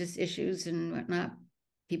religious issues and whatnot,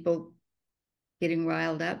 people getting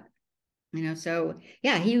riled up, so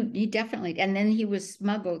yeah, he definitely, and then he was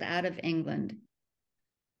smuggled out of England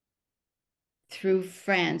through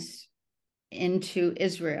France into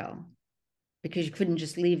Israel, because you couldn't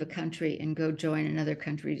just leave a country and go join another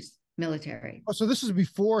country's military. Oh, so this is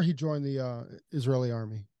before he joined the Israeli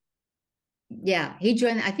army. Yeah,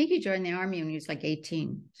 I think he joined the army when he was like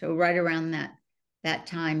 18. So right around that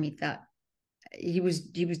time, he thought he was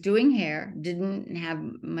doing hair, didn't have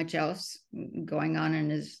much else going on in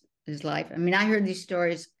his life. I mean, I heard these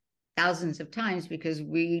stories thousands of times because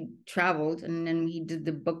we traveled and then he did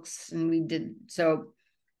the books and we did. So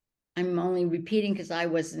I'm only repeating because I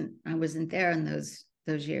wasn't there in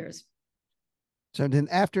those years. So then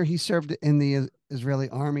after he served in the Israeli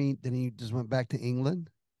army, then he just went back to England?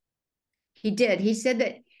 He did. He said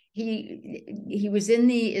that he was in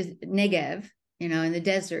the Negev, in the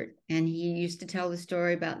desert, and he used to tell the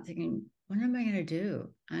story about thinking, what am I going to do?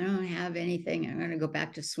 I don't have anything. I'm going to go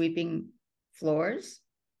back to sweeping floors.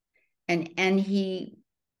 And he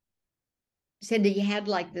said that he had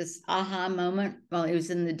like this aha moment while he was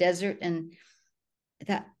in the desert, and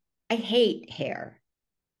that I hate hair.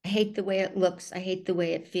 I hate the way it looks. I hate the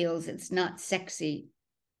way it feels. It's not sexy.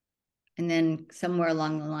 And then somewhere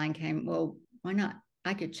along the line came, well, why not?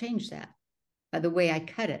 I could change that by the way I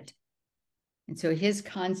cut it. And so his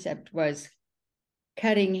concept was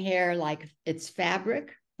cutting hair like it's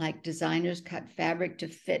fabric, like designers cut fabric to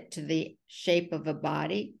fit to the shape of a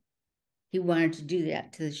body. He wanted to do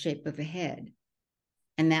that to the shape of a head.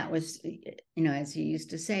 And that was, as he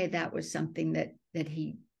used to say, that was something that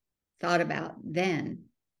he thought about then.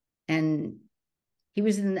 And he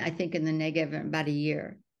was I think in the Negev about a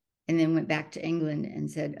year, and then went back to England and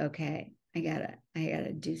said, okay, I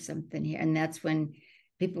gotta do something here. And that's when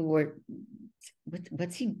people were,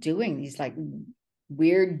 what's he doing? These like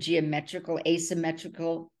weird geometrical,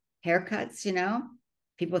 asymmetrical haircuts,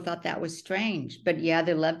 people thought that was strange, but you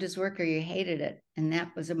either loved his work or you hated it. And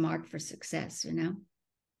that was a mark for success,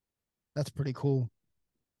 That's pretty cool.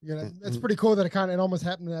 You know, it's pretty cool that it almost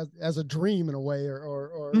happened as a dream in a way,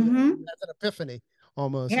 or as an epiphany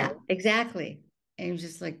almost. Yeah, exactly. And he was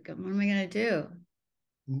just like, what am I going to do?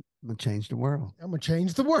 I'm gonna change the world. I'm gonna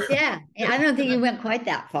change the world. Yeah, I don't think he went quite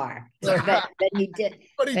that far, but he did.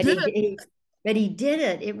 But he did it. But he did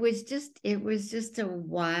it. It was just a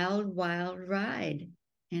wild, wild ride,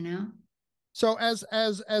 you know. So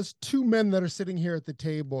as two men that are sitting here at the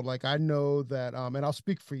table, like I know that and I'll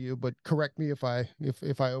speak for you, but correct me if I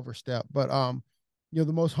overstep. But you know,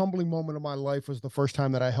 the most humbling moment of my life was the first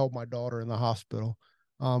time that I held my daughter in the hospital.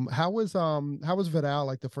 How was Vidal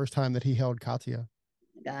like the first time that he held Katya?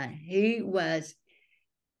 He was,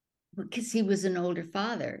 because he was an older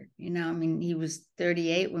father, you know. I mean, he was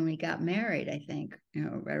 38 when we got married, I think, you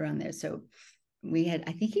know, right around there. So I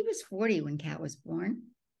think he was 40 when Kat was born.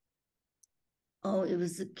 Oh, it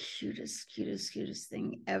was the cutest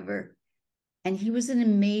thing ever. And he was an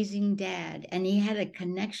amazing dad. And he had a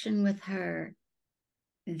connection with her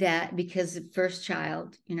that, because the first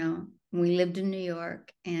child, you know, we lived in New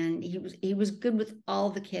York, and he was good with all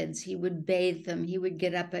the kids. He would bathe them. He would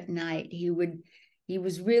get up at night. He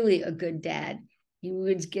was really a good dad. He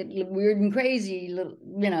would get weird and crazy, little,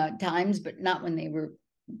 you know, at times, but not when they were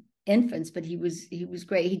infants. But he was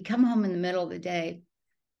great. He'd come home in the middle of the day,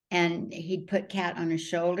 and he'd put Kat on his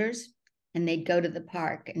shoulders, and they'd go to the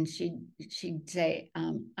park, and she'd say,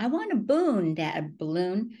 I want a balloon,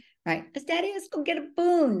 right? Because Daddy, let's go get a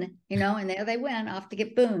boon, you know. And there they went off to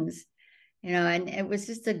get boons, you know. And it was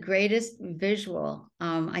just the greatest visual.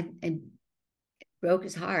 I broke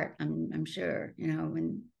his heart, I'm sure, you know,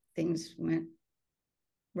 when things went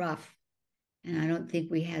rough. And I don't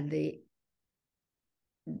think we had the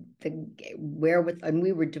wherewithal, and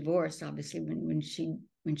we were divorced, obviously, when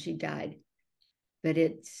she died. But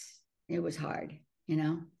it was hard, you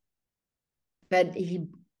know. But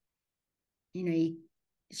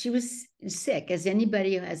she was sick, as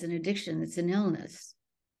anybody who has an addiction. It's an illness,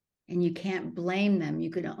 and you can't blame them.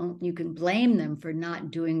 You can blame them for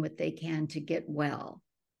not doing what they can to get well,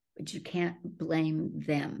 but you can't blame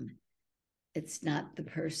them. It's not the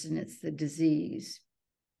person, it's the disease.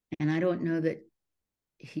 And I don't know that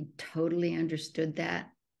he totally understood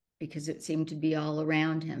that, because it seemed to be all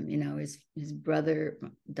around him, you know, his brother,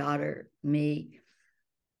 daughter, me.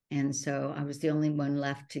 And so I was the only one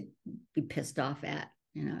left to be pissed off at,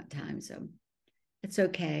 you know, at times. So it's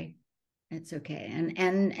okay. It's okay.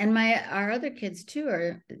 And our other kids too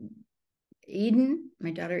are Eden,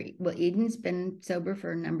 my daughter. Well, Eden's been sober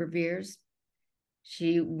for a number of years.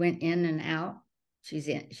 She went in and out.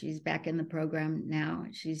 She's back in the program now.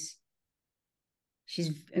 She's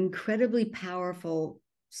incredibly powerful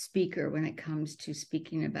speaker when it comes to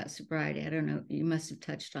speaking about sobriety. I don't know, you must have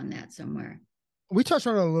touched on that somewhere. We touched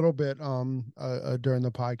on it a little bit during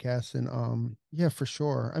the podcast, and yeah, for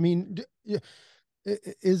sure. I mean,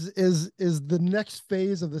 is the next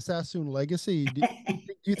phase of the Sassoon legacy, do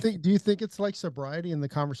you think it's like sobriety and the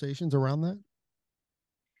conversations around that?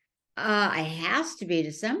 It has to be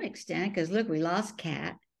to some extent, because look, we lost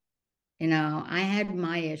Kat. You know, I had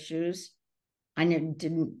my issues.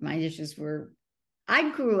 My issues were, I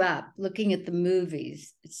grew up looking at the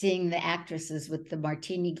movies, seeing the actresses with the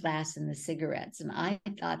martini glass and the cigarettes, and I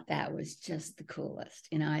thought that was just the coolest.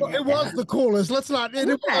 You know, it was the coolest. It was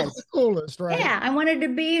the coolest, right? Yeah, I wanted to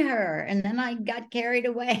be her, and then I got carried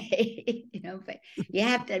away. You know, but you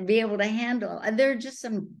have to be able to handle. There are just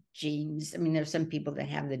some genes. I mean, there's some people that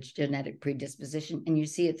have the genetic predisposition, and you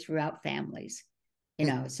see it throughout families. You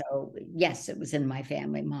know, so yes, it was in my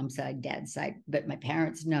family, mom's side, dad's side, but my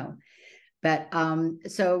parents, no. But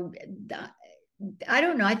so I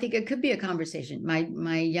don't know. I think it could be a conversation.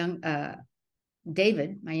 My young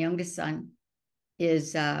David, my youngest son,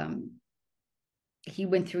 is he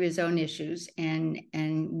went through his own issues and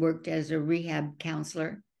worked as a rehab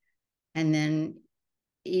counselor, and then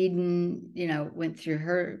Eden, you know, went through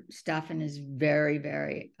her stuff and is very,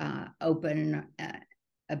 very open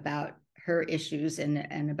about her issues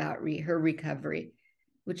and about her recovery,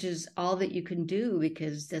 which is all that you can do,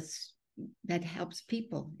 because that helps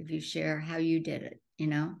people if you share how you did it, you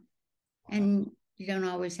know. And you don't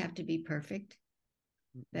always have to be perfect,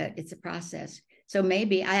 but it's a process. So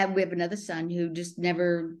maybe we have another son who just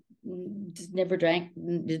never drank,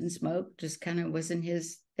 didn't smoke, just kind of wasn't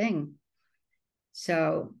his thing.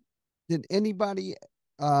 So did any of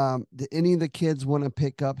the kids want to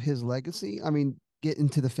pick up his legacy? I mean, get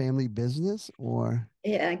into the family business? Or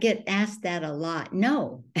yeah, I get asked that a lot.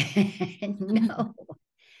 No. No.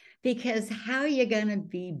 Because how are you going to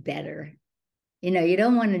be better? You know, you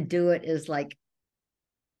don't want to do it as like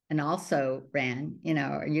and also ran, you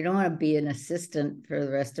know, you don't want to be an assistant for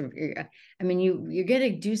the rest of your, I mean, you're going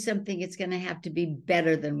to do something, it's going to have to be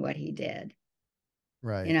better than what he did.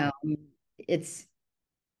 Right. You know,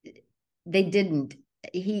 they didn't,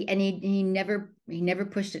 he never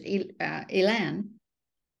pushed it. Elan,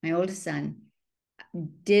 my oldest son,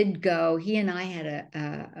 did go, he and I had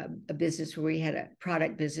a business where we had a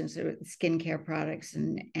product business, skincare products.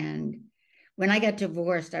 And when I got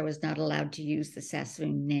divorced, I was not allowed to use the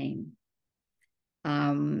Sassoon name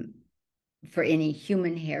for any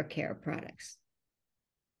human hair care products.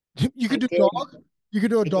 You could do dog? You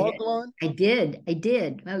could do a dog line? I did.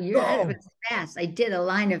 Oh, it was fast. I did a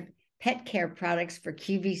line of pet care products for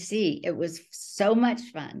QVC. It was so much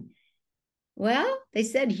fun. Well, they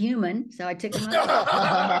said human, so I took them up.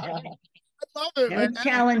 I love it, man.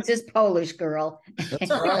 Challenge this Polish girl.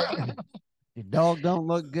 That's right. Your dog don't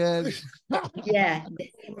look good. Yeah.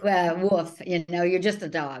 Well, woof, you know, you're just a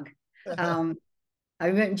dog. Do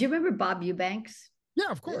you remember Bob Eubanks?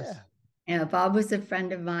 Yeah, of course. Yeah. Bob was a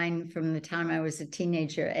friend of mine from the time I was a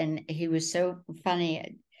teenager, and he was so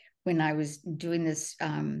funny when I was doing this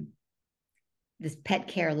this pet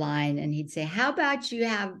care line, and he'd say, "How about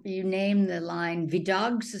you name the line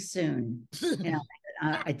Vidal Sassoon?" You know,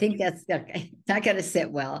 I think that's not going to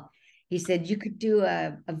sit well. He said you could do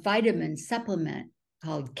a vitamin supplement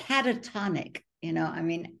called catatonic. You know, I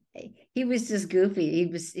mean, he was just goofy.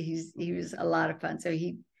 He was a lot of fun.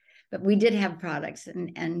 But we did have products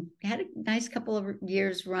and had a nice couple of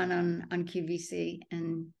years run on QVC,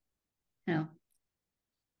 and you know,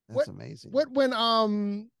 that's amazing.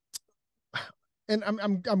 And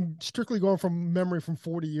I'm strictly going from memory from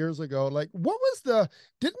 40 years ago. Like, what was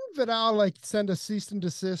didn't Vidal like send a cease and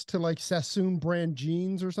desist to like Sassoon brand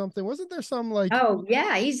jeans or something? Wasn't there some like? Oh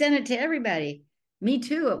yeah, he sent it to everybody. Me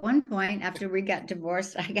too. At one point, after we got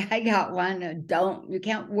divorced, I got one. You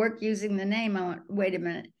can't work using the name. I went, wait a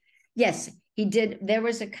minute. Yes, he did. There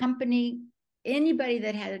was a company, anybody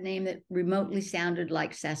that had a name that remotely sounded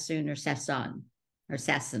like Sassoon or Sasson or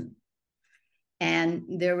Sasson. And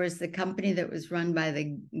there was the company that was run by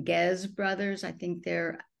the Gez brothers. I think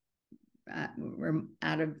they're were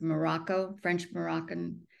out of Morocco, French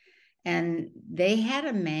Moroccan. And they had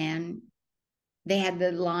a man, they had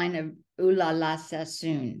the line of Ooh La La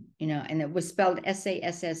Sassoon, you know, and it was spelled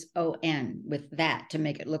Sasson with that to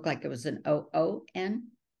make it look like it was an OON,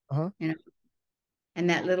 you know, and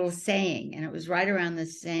that little saying, and it was right around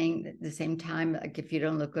this saying at the same time, like, if you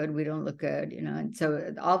don't look good, we don't look good, you know. And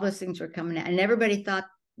so all those things were coming out, and everybody thought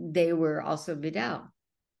they were also Vidal,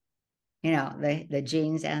 you know, the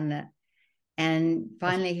jeans and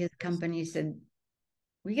finally his company said,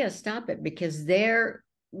 we got to stop it because they're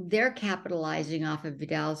capitalizing off of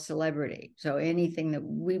Vidal's celebrity. So anything that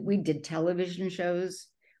we did television shows,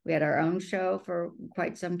 we had our own show for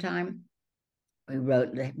quite some time. We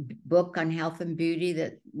wrote a book on health and beauty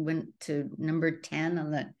that went to number 10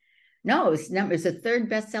 on the, no, it was the third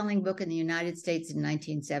best-selling book in the United States in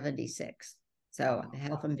 1976. So the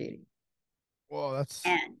health and beauty. Whoa, that's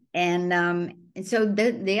and so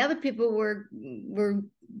the other people were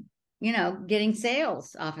you know, getting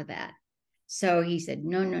sales off of that. So he said,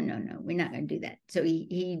 no, we're not going to do that. So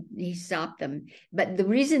he stopped them. But the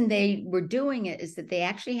reason they were doing it is that they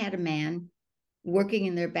actually had a man working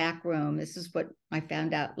in their back room. This is what I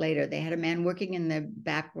found out later. They had a man working in the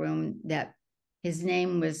back room that his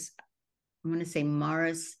name was, I want to say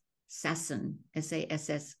Morris Sassoon,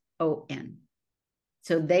 Sasson.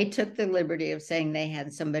 So they took the liberty of saying they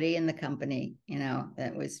had somebody in the company, you know,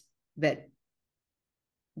 but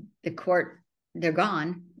the court, they're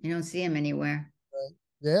gone. You don't see them anywhere.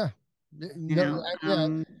 Yeah. You know,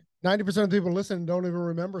 90% of people listening don't even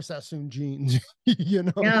remember Sassoon jeans, you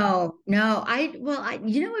know? No.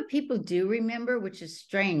 You know what people do remember, which is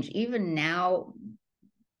strange, even now,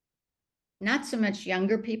 not so much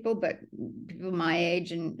younger people, but people my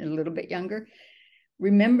age and a little bit younger,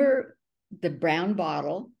 remember the brown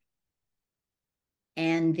bottle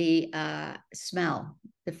and the smell,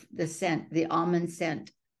 the scent, the almond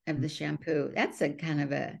scent of the shampoo. That's a kind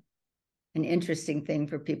of an interesting thing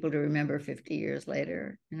for people to remember 50 years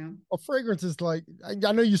later, you know. A fragrance is like,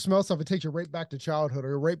 I know you smell stuff, it takes you right back to childhood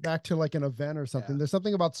or right back to like an event or something. There's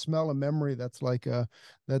something about smell and memory that's like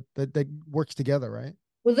that works together, right?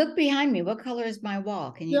 Well, look behind me. What color is my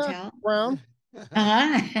wall? Can you tell? Brown.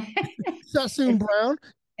 Sassoon brown.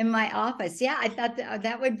 In my office. Yeah, I thought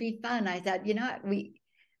that would be fun. I thought, you know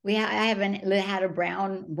what, I haven't had a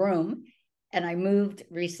brown room, and I moved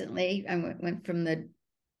recently. I went from the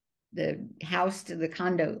house to the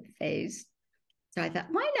condo phase. So I thought,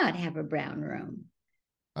 why not have a brown room?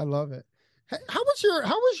 I love it. How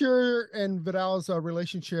was your and Vidal's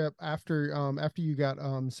relationship after you got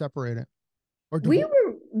separated or divorced?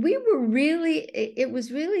 We were really, it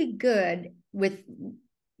was really good with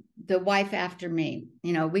the wife after me.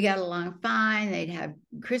 You know, we got along fine. They'd have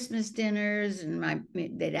Christmas dinners, and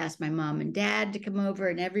they'd ask my mom and dad to come over,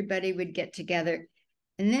 and everybody would get together.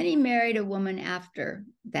 And then he married a woman after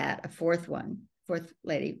that, a fourth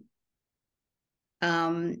lady.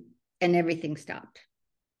 And everything stopped.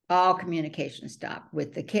 All communication stopped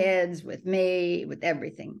with the kids, with me, with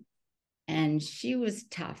everything. And she was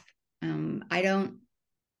tough. I don't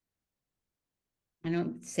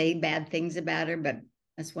say bad things about her, but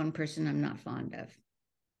that's one person I'm not fond of.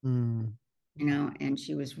 Mm. You know, and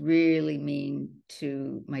she was really mean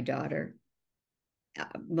to my daughter.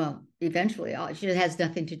 Well, eventually, she has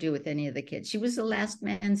nothing to do with any of the kids. She was the last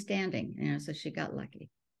man standing, you know, so she got lucky.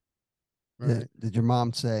 Right. Did your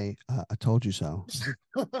mom say, I told you so?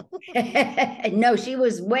 No, she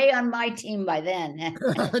was way on my team by then.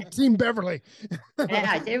 Team Beverly.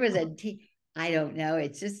 Yeah, there was a team. I don't know.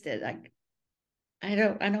 It's just like, I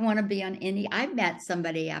don't want to be on any. I met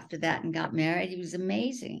somebody after that and got married. He was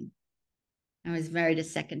amazing. I was married a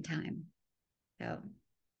second time. So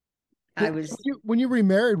I was. When you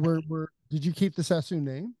remarried, did you keep the Sassoon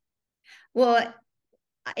name? Well,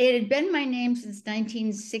 it had been my name since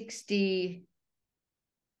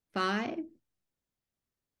 1965,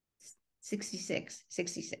 66.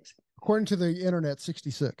 According to the internet,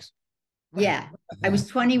 66. Yeah. I was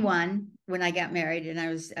 21 when I got married, and I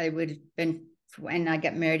would have been, and I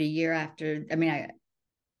got married a year after. I mean,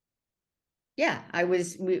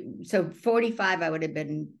 so 45, I would have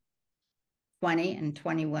been 20, and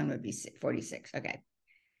 21 would be 46. Okay.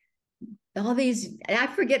 All these, I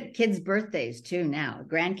forget kids' birthdays too now.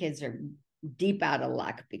 Grandkids are deep out of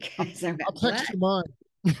luck because I'll text you mine.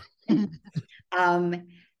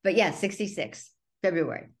 But yeah, 66,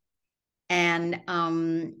 February. And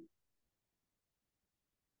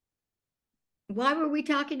why were we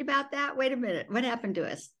talking about that? Wait a minute. What happened to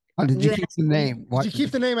us? Oh, did you keep the name? Did you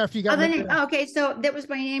keep the name after you got married? Okay, so that was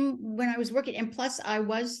my name when I was working. And plus I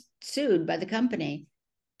was sued by the company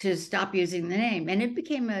to stop using the name. And it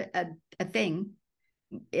became a thing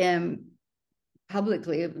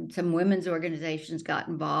publicly. Some women's organizations got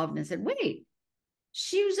involved and said, wait,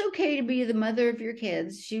 she was okay to be the mother of your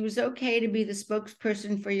kids. She was okay to be the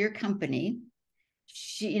spokesperson for your company.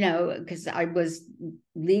 She, you know, because I was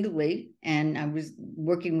legally, and I was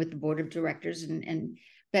working with the board of directors,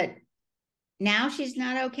 but now she's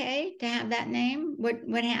not okay to have that name.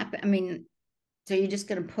 What happened? I mean, so you're just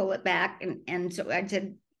going to pull it back? And so I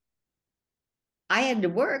said, I had to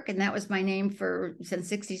work, and that was my name since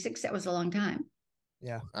 66. That was a long time.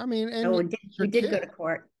 Yeah. I mean, and so we did go to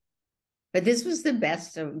court, but this was the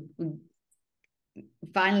best. So we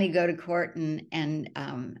finally go to court, and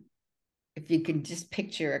if you can just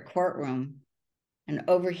picture a courtroom, and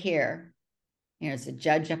over here, you know, it's a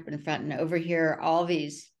judge up in front, and over here are all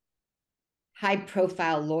these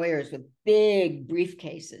high-profile lawyers with big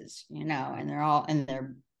briefcases, you know, and they're all in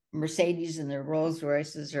their Mercedes and their Rolls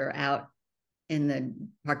Royces are out in the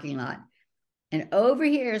parking lot. And over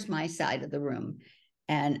here is my side of the room.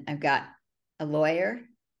 And I've got a lawyer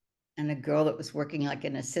and a girl that was working like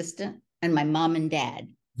an assistant, and my mom and dad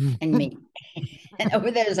and me. And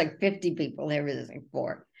over there's like 50 people. There's like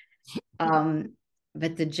 4.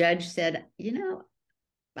 But the judge said, you know,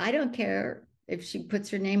 I don't care if she puts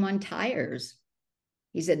her name on tires.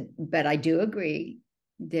 He said, but I do agree,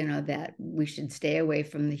 you know, that we should stay away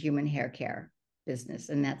from the human hair care business.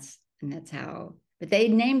 And that's how, but they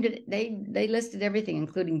named it, they listed everything,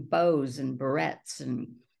 including bows and barrettes, and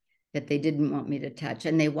that they didn't want me to touch.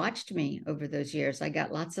 And they watched me over those years. I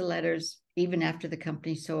got lots of letters, even after the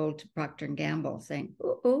company sold to Procter & Gamble, saying,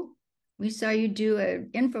 oh, we saw you do an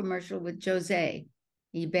infomercial with Jose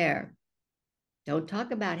Ibert. Don't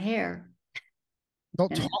talk about hair.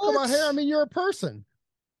 Don't talk about hair. I mean, you're a person.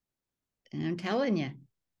 And I'm telling you.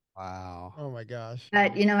 Wow. Oh my gosh.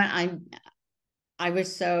 But you know what? I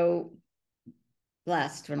was so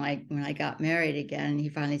blessed when I got married again. He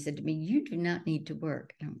finally said to me, you do not need to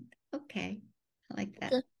work. And I'm okay. I like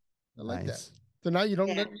that. Okay. I like Nice. that. So now you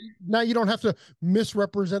don't have to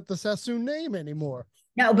misrepresent the Sassoon name anymore.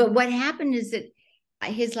 No, but what happened is that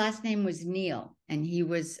his last name was Neil, and he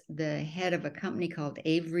was the head of a company called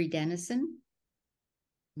Avery Dennison.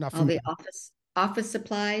 Not all the office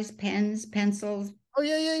supplies, pens, pencils. Oh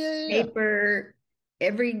yeah. Paper,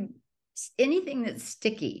 anything that's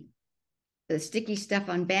sticky. The sticky stuff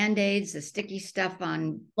on Band-Aids, the sticky stuff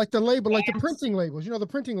on like the label, like the printing labels. You know, the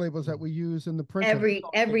printing labels that we use in the print.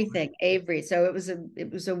 Everything, Avery. So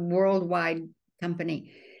it was a worldwide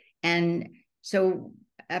company, and So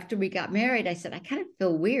after we got married, I said, I kind of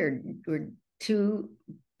feel weird. We're two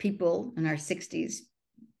people in our 60s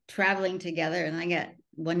traveling together, and I got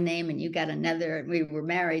one name and you got another, and we were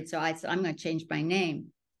married. So I said, I'm going to change my name.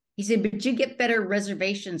 He said, but you get better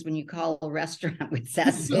reservations when you call a restaurant with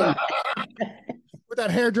Sassoon. With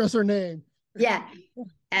that hairdresser name. Yeah.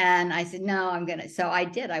 And I said, no, I'm going to. So I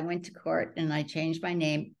did. I went to court and I changed my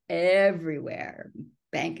name everywhere.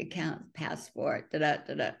 Bank account, passport,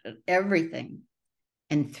 everything.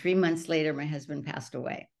 And 3 months later, my husband passed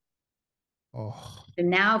away. Oh. And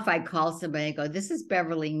now if I call somebody and go, this is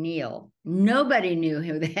Beverly Neal, nobody knew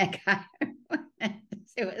who the heck I was.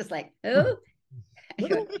 It was like, who?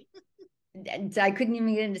 And so I couldn't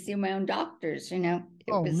even get in to see my own doctors, It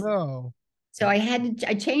was, no. So I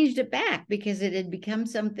changed it back because it had become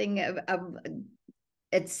something of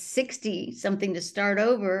at 60 something to start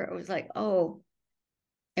over. It was like,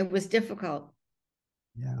 it was difficult.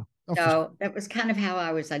 Yeah. So that was kind of how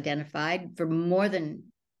I was identified for more than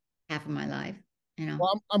half of my life.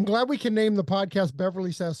 Well, I'm glad we can name the podcast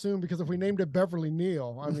Beverly Sassoon, because if we named it Beverly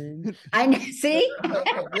Neal, I mean, I see.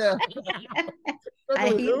 Yeah.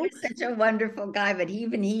 He was such a wonderful guy, but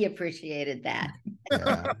even he appreciated that.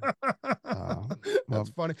 Yeah. That's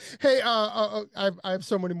funny. Hey, I have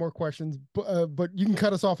so many more questions, but you can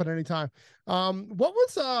cut us off at any time. What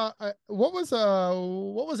was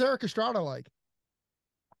Eric Estrada like?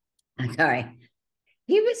 I'm sorry.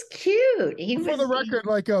 He was cute. For the record,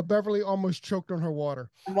 like Beverly almost choked on her water.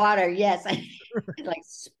 Water, yes. I like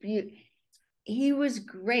spew. He was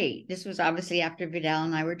great. This was obviously after Vidal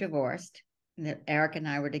and I were divorced. That Eric and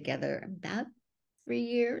I were together about 3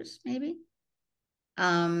 years, maybe.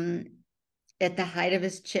 At the height of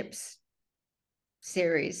his Chips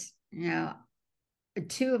series,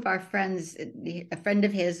 two of our friends, a friend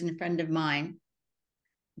of his and a friend of mine,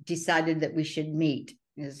 decided that we should meet,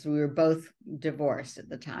 as we were both divorced at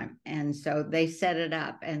the time. And so they set it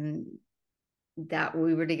up, and that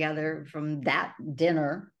we were together from that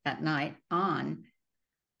dinner that night on.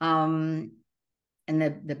 And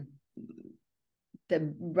the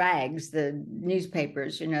rags, the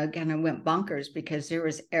newspapers, kind of went bonkers, because there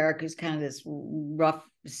was Eric, who's kind of this rough,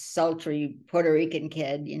 sultry Puerto Rican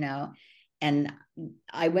kid, and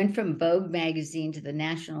I went from Vogue magazine to the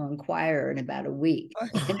National Enquirer in about a week.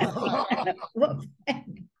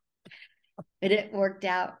 But it worked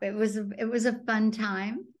out. It was a fun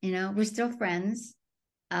time. We're still friends.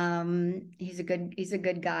 He's a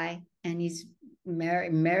good guy, and he's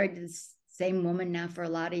married to the same woman now for a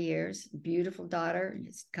lot of years. Beautiful daughter,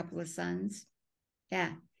 just a couple of sons.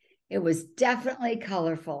 Yeah, it was definitely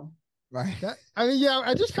colorful. Right.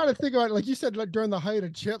 I just kind of think about it, like you said, like during the height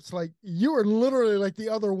of Chips, like you were literally like the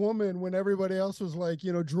other woman when everybody else was like,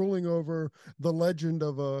 drooling over the legend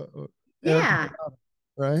of yeah.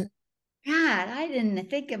 Right. God, I didn't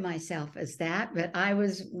think of myself as that, but I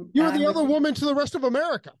was. You were the other woman to the rest of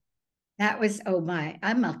America. That was,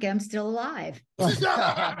 I'm lucky I'm still alive.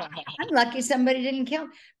 I'm lucky somebody didn't kill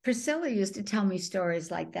me. Priscilla used to tell me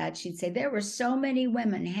stories like that. She'd say there were so many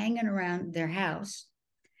women hanging around their house.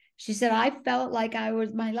 She said, I felt like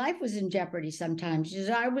my life was in jeopardy sometimes. She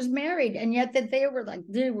said, I was married, and yet that they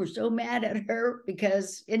were so mad at her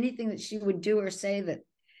because anything that she would do or say that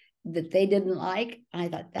they didn't like. I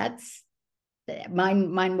thought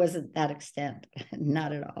mine wasn't that extent.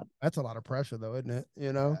 Not at all. That's a lot of pressure though, isn't it?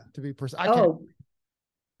 To be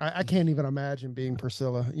I can't even imagine being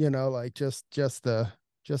Priscilla, like just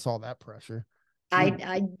all that pressure. I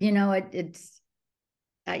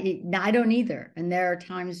don't either. And there are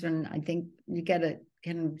times when I think you gotta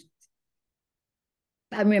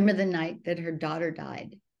I remember the night that her daughter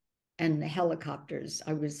died, and the helicopters,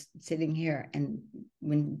 I was sitting here, and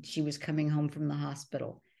when she was coming home from the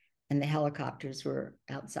hospital, and the helicopters were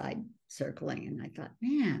outside circling, and I thought,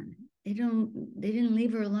 man, they didn't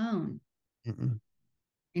leave her alone. Mm-mm.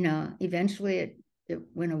 Eventually it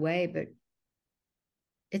went away, but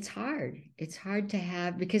it's hard. It's hard to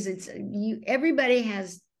have, because everybody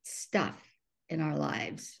has stuff in our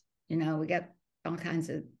lives. We got all kinds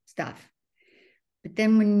of stuff. But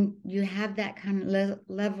then when you have that kind of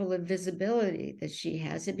level of visibility that she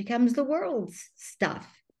has, it becomes the world's stuff.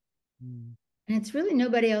 Mm. And it's really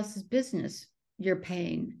nobody else's business, your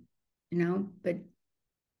pain, but.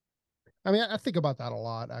 I mean, I think about that a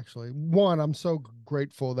lot, actually. One, I'm so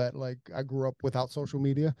grateful that like I grew up without social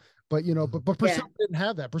media, but but Priscilla didn't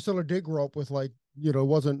have that. Priscilla did grow up with like, it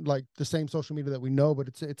wasn't like the same social media that we know, but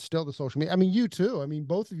it's still the social media. I mean, you too. I mean,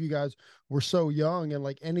 both of you guys were so young, and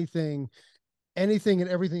like anything and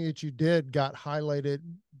everything that you did got highlighted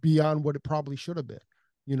beyond what it probably should have been,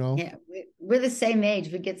 Yeah, we're the same age.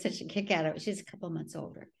 We get such a kick out of it. She's a couple months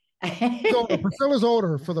older. Priscilla's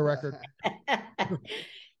older, for the record.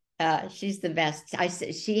 She's the best.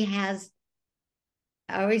 She has.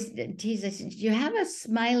 I always tease. I said, you have a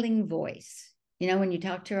smiling voice. You know, when you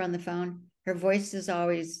talk to her on the phone, her voice is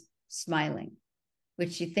always smiling,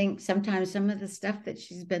 which you think sometimes some of the stuff that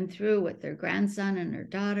she's been through with her grandson and her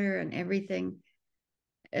daughter and everything,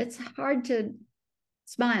 it's hard to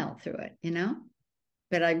smile through it, you know.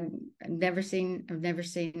 But I've never seen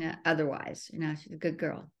otherwise. You know, she's a good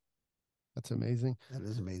girl. That's amazing. That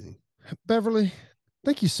is amazing. Beverly,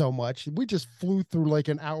 thank you so much. We just flew through like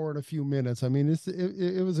an hour and a few minutes. I mean,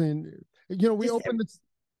 it was in, you know, we opened this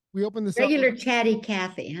regular up. Chatty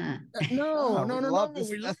Cathy, huh? No.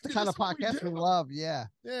 That's the kind of podcast we love. Yeah.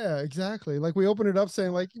 Yeah, exactly. Like we opened it up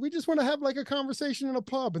saying like, we just want to have like a conversation in a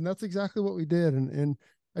pub. And that's exactly what we did. And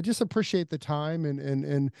I just appreciate the time.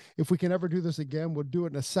 And if we can ever do this again, we'll do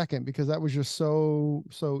it in a second, because that was just so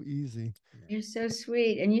easy. You're so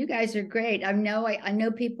sweet. And you guys are great. I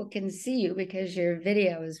know people can see you because your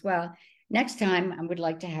video as well. Next time, I would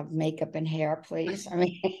like to have makeup and hair, please. I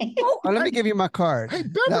mean, let me give you my card. Hey,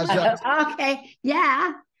 Beverly. Okay,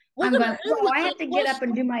 yeah. I have to get up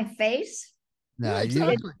and do my face. No,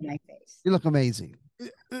 exactly. My face. You look amazing.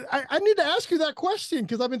 I need to ask you that question,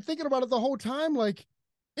 because I've been thinking about it the whole time. Like,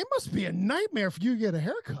 it must be a nightmare for you to get a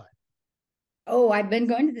haircut. Oh, I've been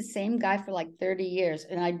going to the same guy for like 30 years,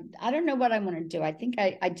 and I don't know what I want to do. I think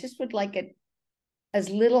I just would like it as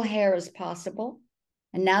little hair as possible.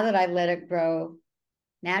 And now that I let it grow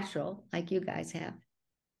natural, like you guys have,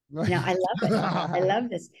 now I love it. I love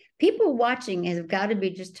this. People watching have got to be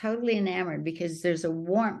just totally enamored, because there's a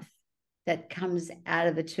warmth that comes out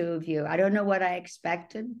of the two of you. I don't know what I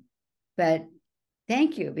expected, but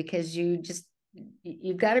thank you, because you've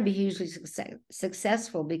got to be hugely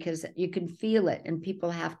successful, because you can feel it, and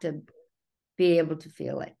people have to be able to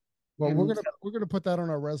feel it. Well, we're gonna put that on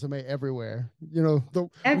our resume everywhere. You know,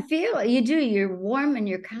 I feel it. You do. You're warm and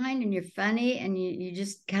you're kind and you're funny, and you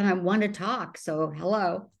just kind of want to talk. So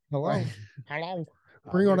hello.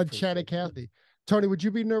 Bring on a Chatty Cathy. Tony, would you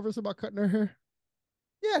be nervous about cutting her hair?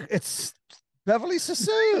 Yeah, it's Beverly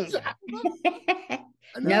Sassoon.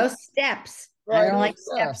 No steps. Right, I don't like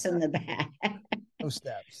steps in the back. No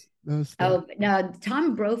steps. Oh, no,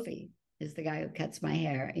 Tom Brophy is the guy who cuts my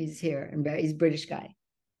hair. He's here, and he's a British guy,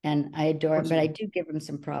 and I adore him, but I do give him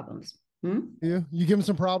some problems. Yeah, you give him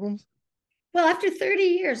some problems? Well, after 30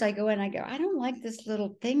 years, I go in, I go, I don't like this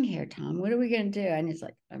little thing here, Tom. What are we going to do? And he's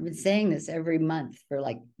like, I've been saying this every month for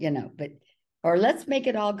like, you know, or let's make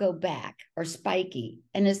it all go back, or spiky.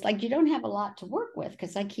 And it's like, you don't have a lot to work with,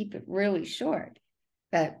 because I keep it really short.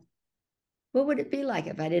 But what would it be like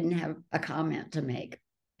if I didn't have a comment to make?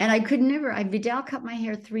 And I could never, Vidal cut my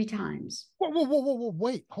hair 3 times. Whoa,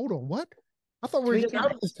 wait, hold on, what? I thought we were getting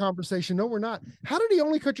out of this conversation. No, we're not. How did he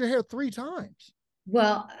only cut your hair 3 times?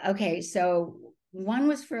 Well, okay, so one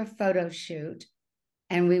was for a photo shoot,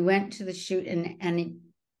 and we went to the shoot, and he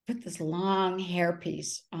put this long hair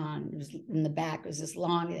piece on. It was in the back. It was this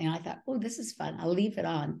long, and I thought, oh, this is fun. I'll leave it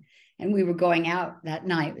on. And we were going out that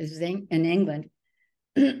night. It was in England.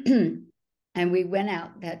 And we went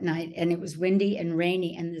out that night, and it was windy and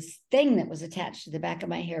rainy, and this thing that was attached to the back of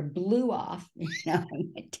my hair blew off, you know,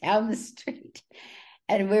 down the street.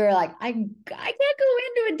 And we were like, I can't go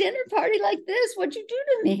into a dinner party like this. What'd you do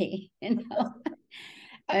to me? You know?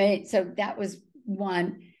 I mean, so that was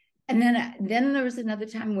one. And then there was another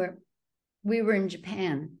time where we were in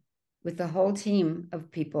Japan with the whole team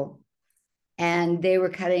of people, and they were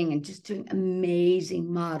cutting and just doing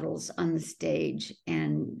amazing models on the stage.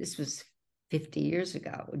 And this was 50 years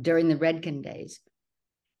ago, during the Redken days.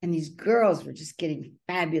 And these girls were just getting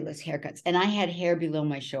fabulous haircuts. And I had hair below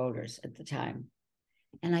my shoulders at the time.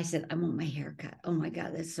 And I said, I want my hair cut. Oh my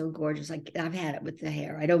God, that's so gorgeous. Like, I've had it with the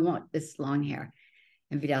hair. I don't want this long hair.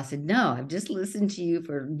 And Vidal said, no, I've just listened to you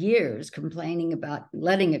for years complaining about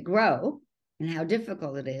letting it grow and how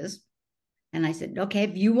difficult it is. And I said, okay,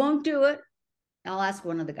 if you won't do it, I'll ask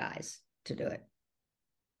one of the guys to do it.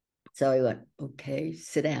 So he went, okay,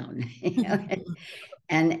 sit down.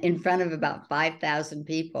 And in front of about 5,000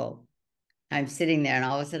 people, I'm sitting there, and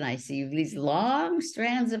all of a sudden I see these long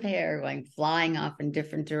strands of hair going flying off in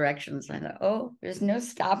different directions. I thought, oh, there's no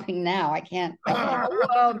stopping now. I can't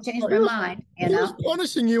change my mind. You know? Who's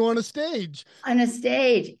punishing you on a stage? On a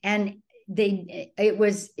stage. And it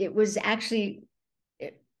was actually,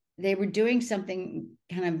 they were doing something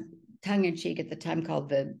kind of tongue in cheek at the time called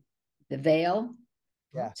the veil.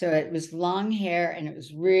 Yeah. So it was long hair, and it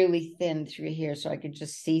was really thin through here, so I could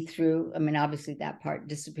just see through. I mean, obviously that part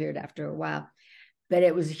disappeared after a while, but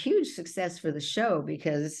it was a huge success for the show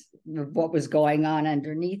because of what was going on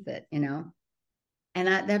underneath it, you know.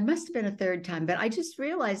 And there must have been a third time, but I just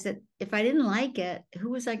realized that if I didn't like it, who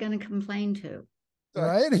was I going to complain to?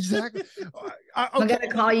 Right, exactly. I'm going to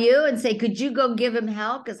call you and say, could you go give him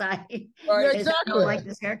help? Because I don't like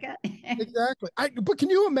this haircut. Exactly. But can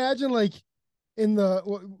you imagine, like,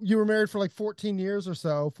 you were married for like 14 years or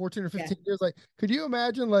so, 14 or 15 years. Like, could you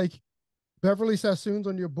imagine, like, Beverly Sassoon's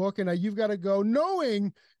on your book, and you've got to go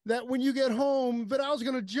knowing that when you get home, Vidal's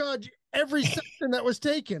going to judge every section that was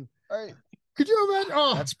taken. Right. Could you imagine?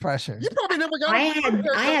 Oh, that's pressure. You probably never got.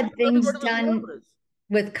 I had things done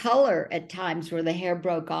with color at times where the hair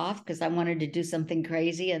broke off because I wanted to do something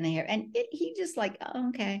crazy in the hair, and he just like, oh,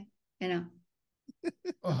 okay, you know.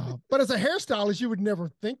 But as a hairstylist, you would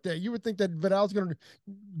never think that. You would think that Vidal's going to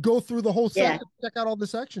go through the whole section, check out all the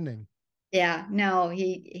sectioning. Yeah, no,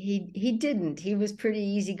 he didn't. He was pretty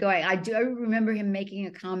easygoing. I remember him making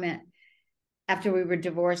a comment after we were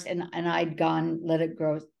divorced, and I'd gone let it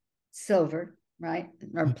grow silver, right,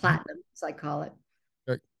 or platinum, as I call it.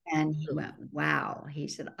 And he went, wow. He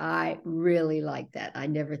said, I really like that. I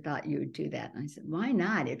never thought you would do that. And I said, why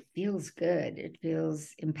not? It feels good. It feels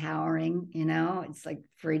empowering. You know, it's like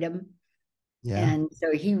freedom. Yeah. And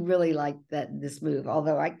so he really liked this move,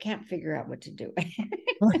 although I can't figure out what to do.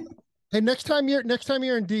 Hey, next time you're in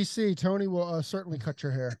DC, Tony will certainly cut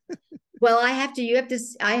your hair. Well, I have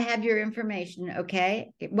your information.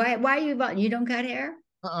 Okay. Why are you don't cut hair?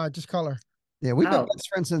 Just color. Yeah, we've been best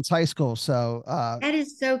friends since high school. So that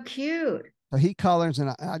is so cute. So he colors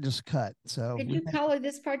and I just cut. So could you color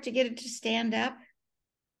this part to get it to stand up?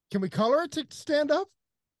 Can we color it to stand up?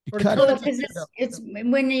 Because it's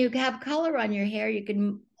when you have color on your hair, you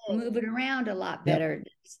can move it around a lot better.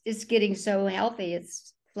 It's getting so healthy.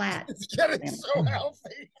 It's flat. It's getting so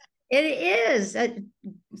healthy. It is.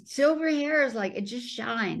 Silver hair is like, it just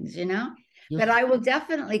shines, you know. But I will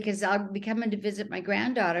definitely, because I'll be coming to visit my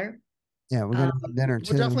granddaughter. Yeah, we're gonna have dinner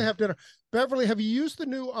too. We'll definitely have dinner. Beverly, have you used the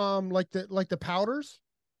new like the powders?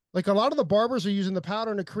 Like a lot of the barbers are using the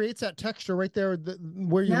powder, and it creates that texture right there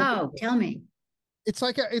where you. No, tell me. It's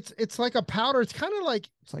like a powder. It's kind of like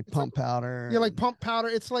pump powder. Yeah, like pump powder.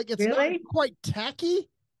 It's really? Not quite tacky,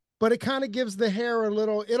 but it kind of gives the hair a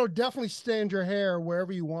little. It'll definitely stand your hair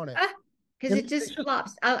wherever you want it. Because it just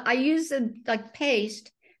flops. I use like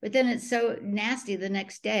paste, but then it's so nasty the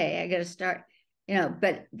next day. I got to start. You know,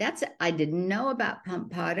 but I didn't know about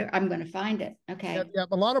pump powder. I'm going to find it. Okay. Yeah,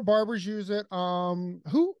 a lot of barbers use it.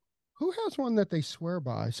 Who has one that they swear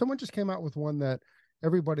by? Someone just came out with one that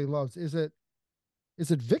everybody loves. Is it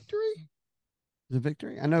Victory? Is it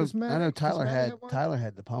Victory? I know Tyler had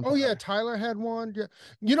the pump. Oh yeah, Tyler had one. Yeah.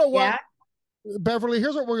 You know what? Yeah. Beverly,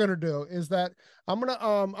 here's what we're gonna do: is that I'm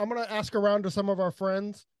gonna ask around to some of our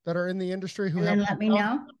friends that are in the industry who have. Let me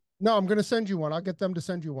know. No, I'm going to send you one. I'll get them to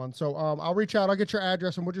send you one. So I'll reach out. I'll get your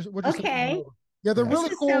address, and we'll just okay. Yeah, they're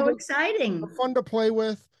really cool. So exciting. They're fun to play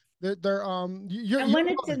with. They're I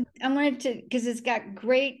wanted to because it's got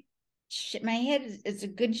great. My head is a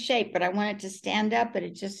good shape, but I want it to stand up. But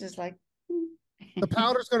it just is like. The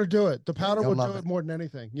powder's going to do it. The powder will do it more than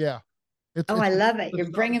anything. Yeah. I love it.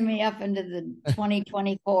 You're bringing me up into the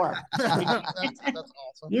 2024. That's awesome.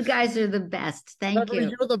 You guys are the best. Thank you.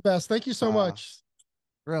 You're the best. Thank you so much.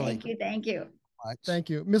 Really? Thank you. Thank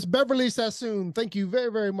you. Miss Beverly Sassoon, thank you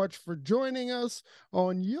very, very much for joining us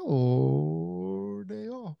on your day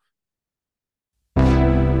off.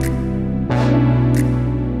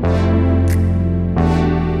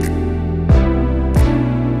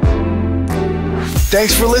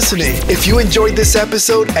 Thanks for listening. If you enjoyed this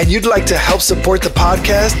episode and you'd like to help support the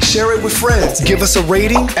podcast, share it with friends, give us a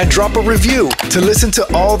rating, and drop a review. To listen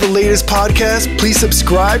to all the latest podcasts, please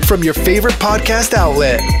subscribe from your favorite podcast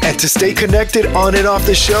outlet. And to stay connected on and off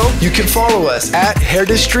the show, you can follow us at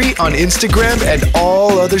Hairdustry on Instagram and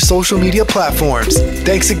all other social media platforms.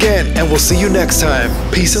 Thanks again, and we'll see you next time.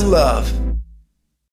 Peace and love.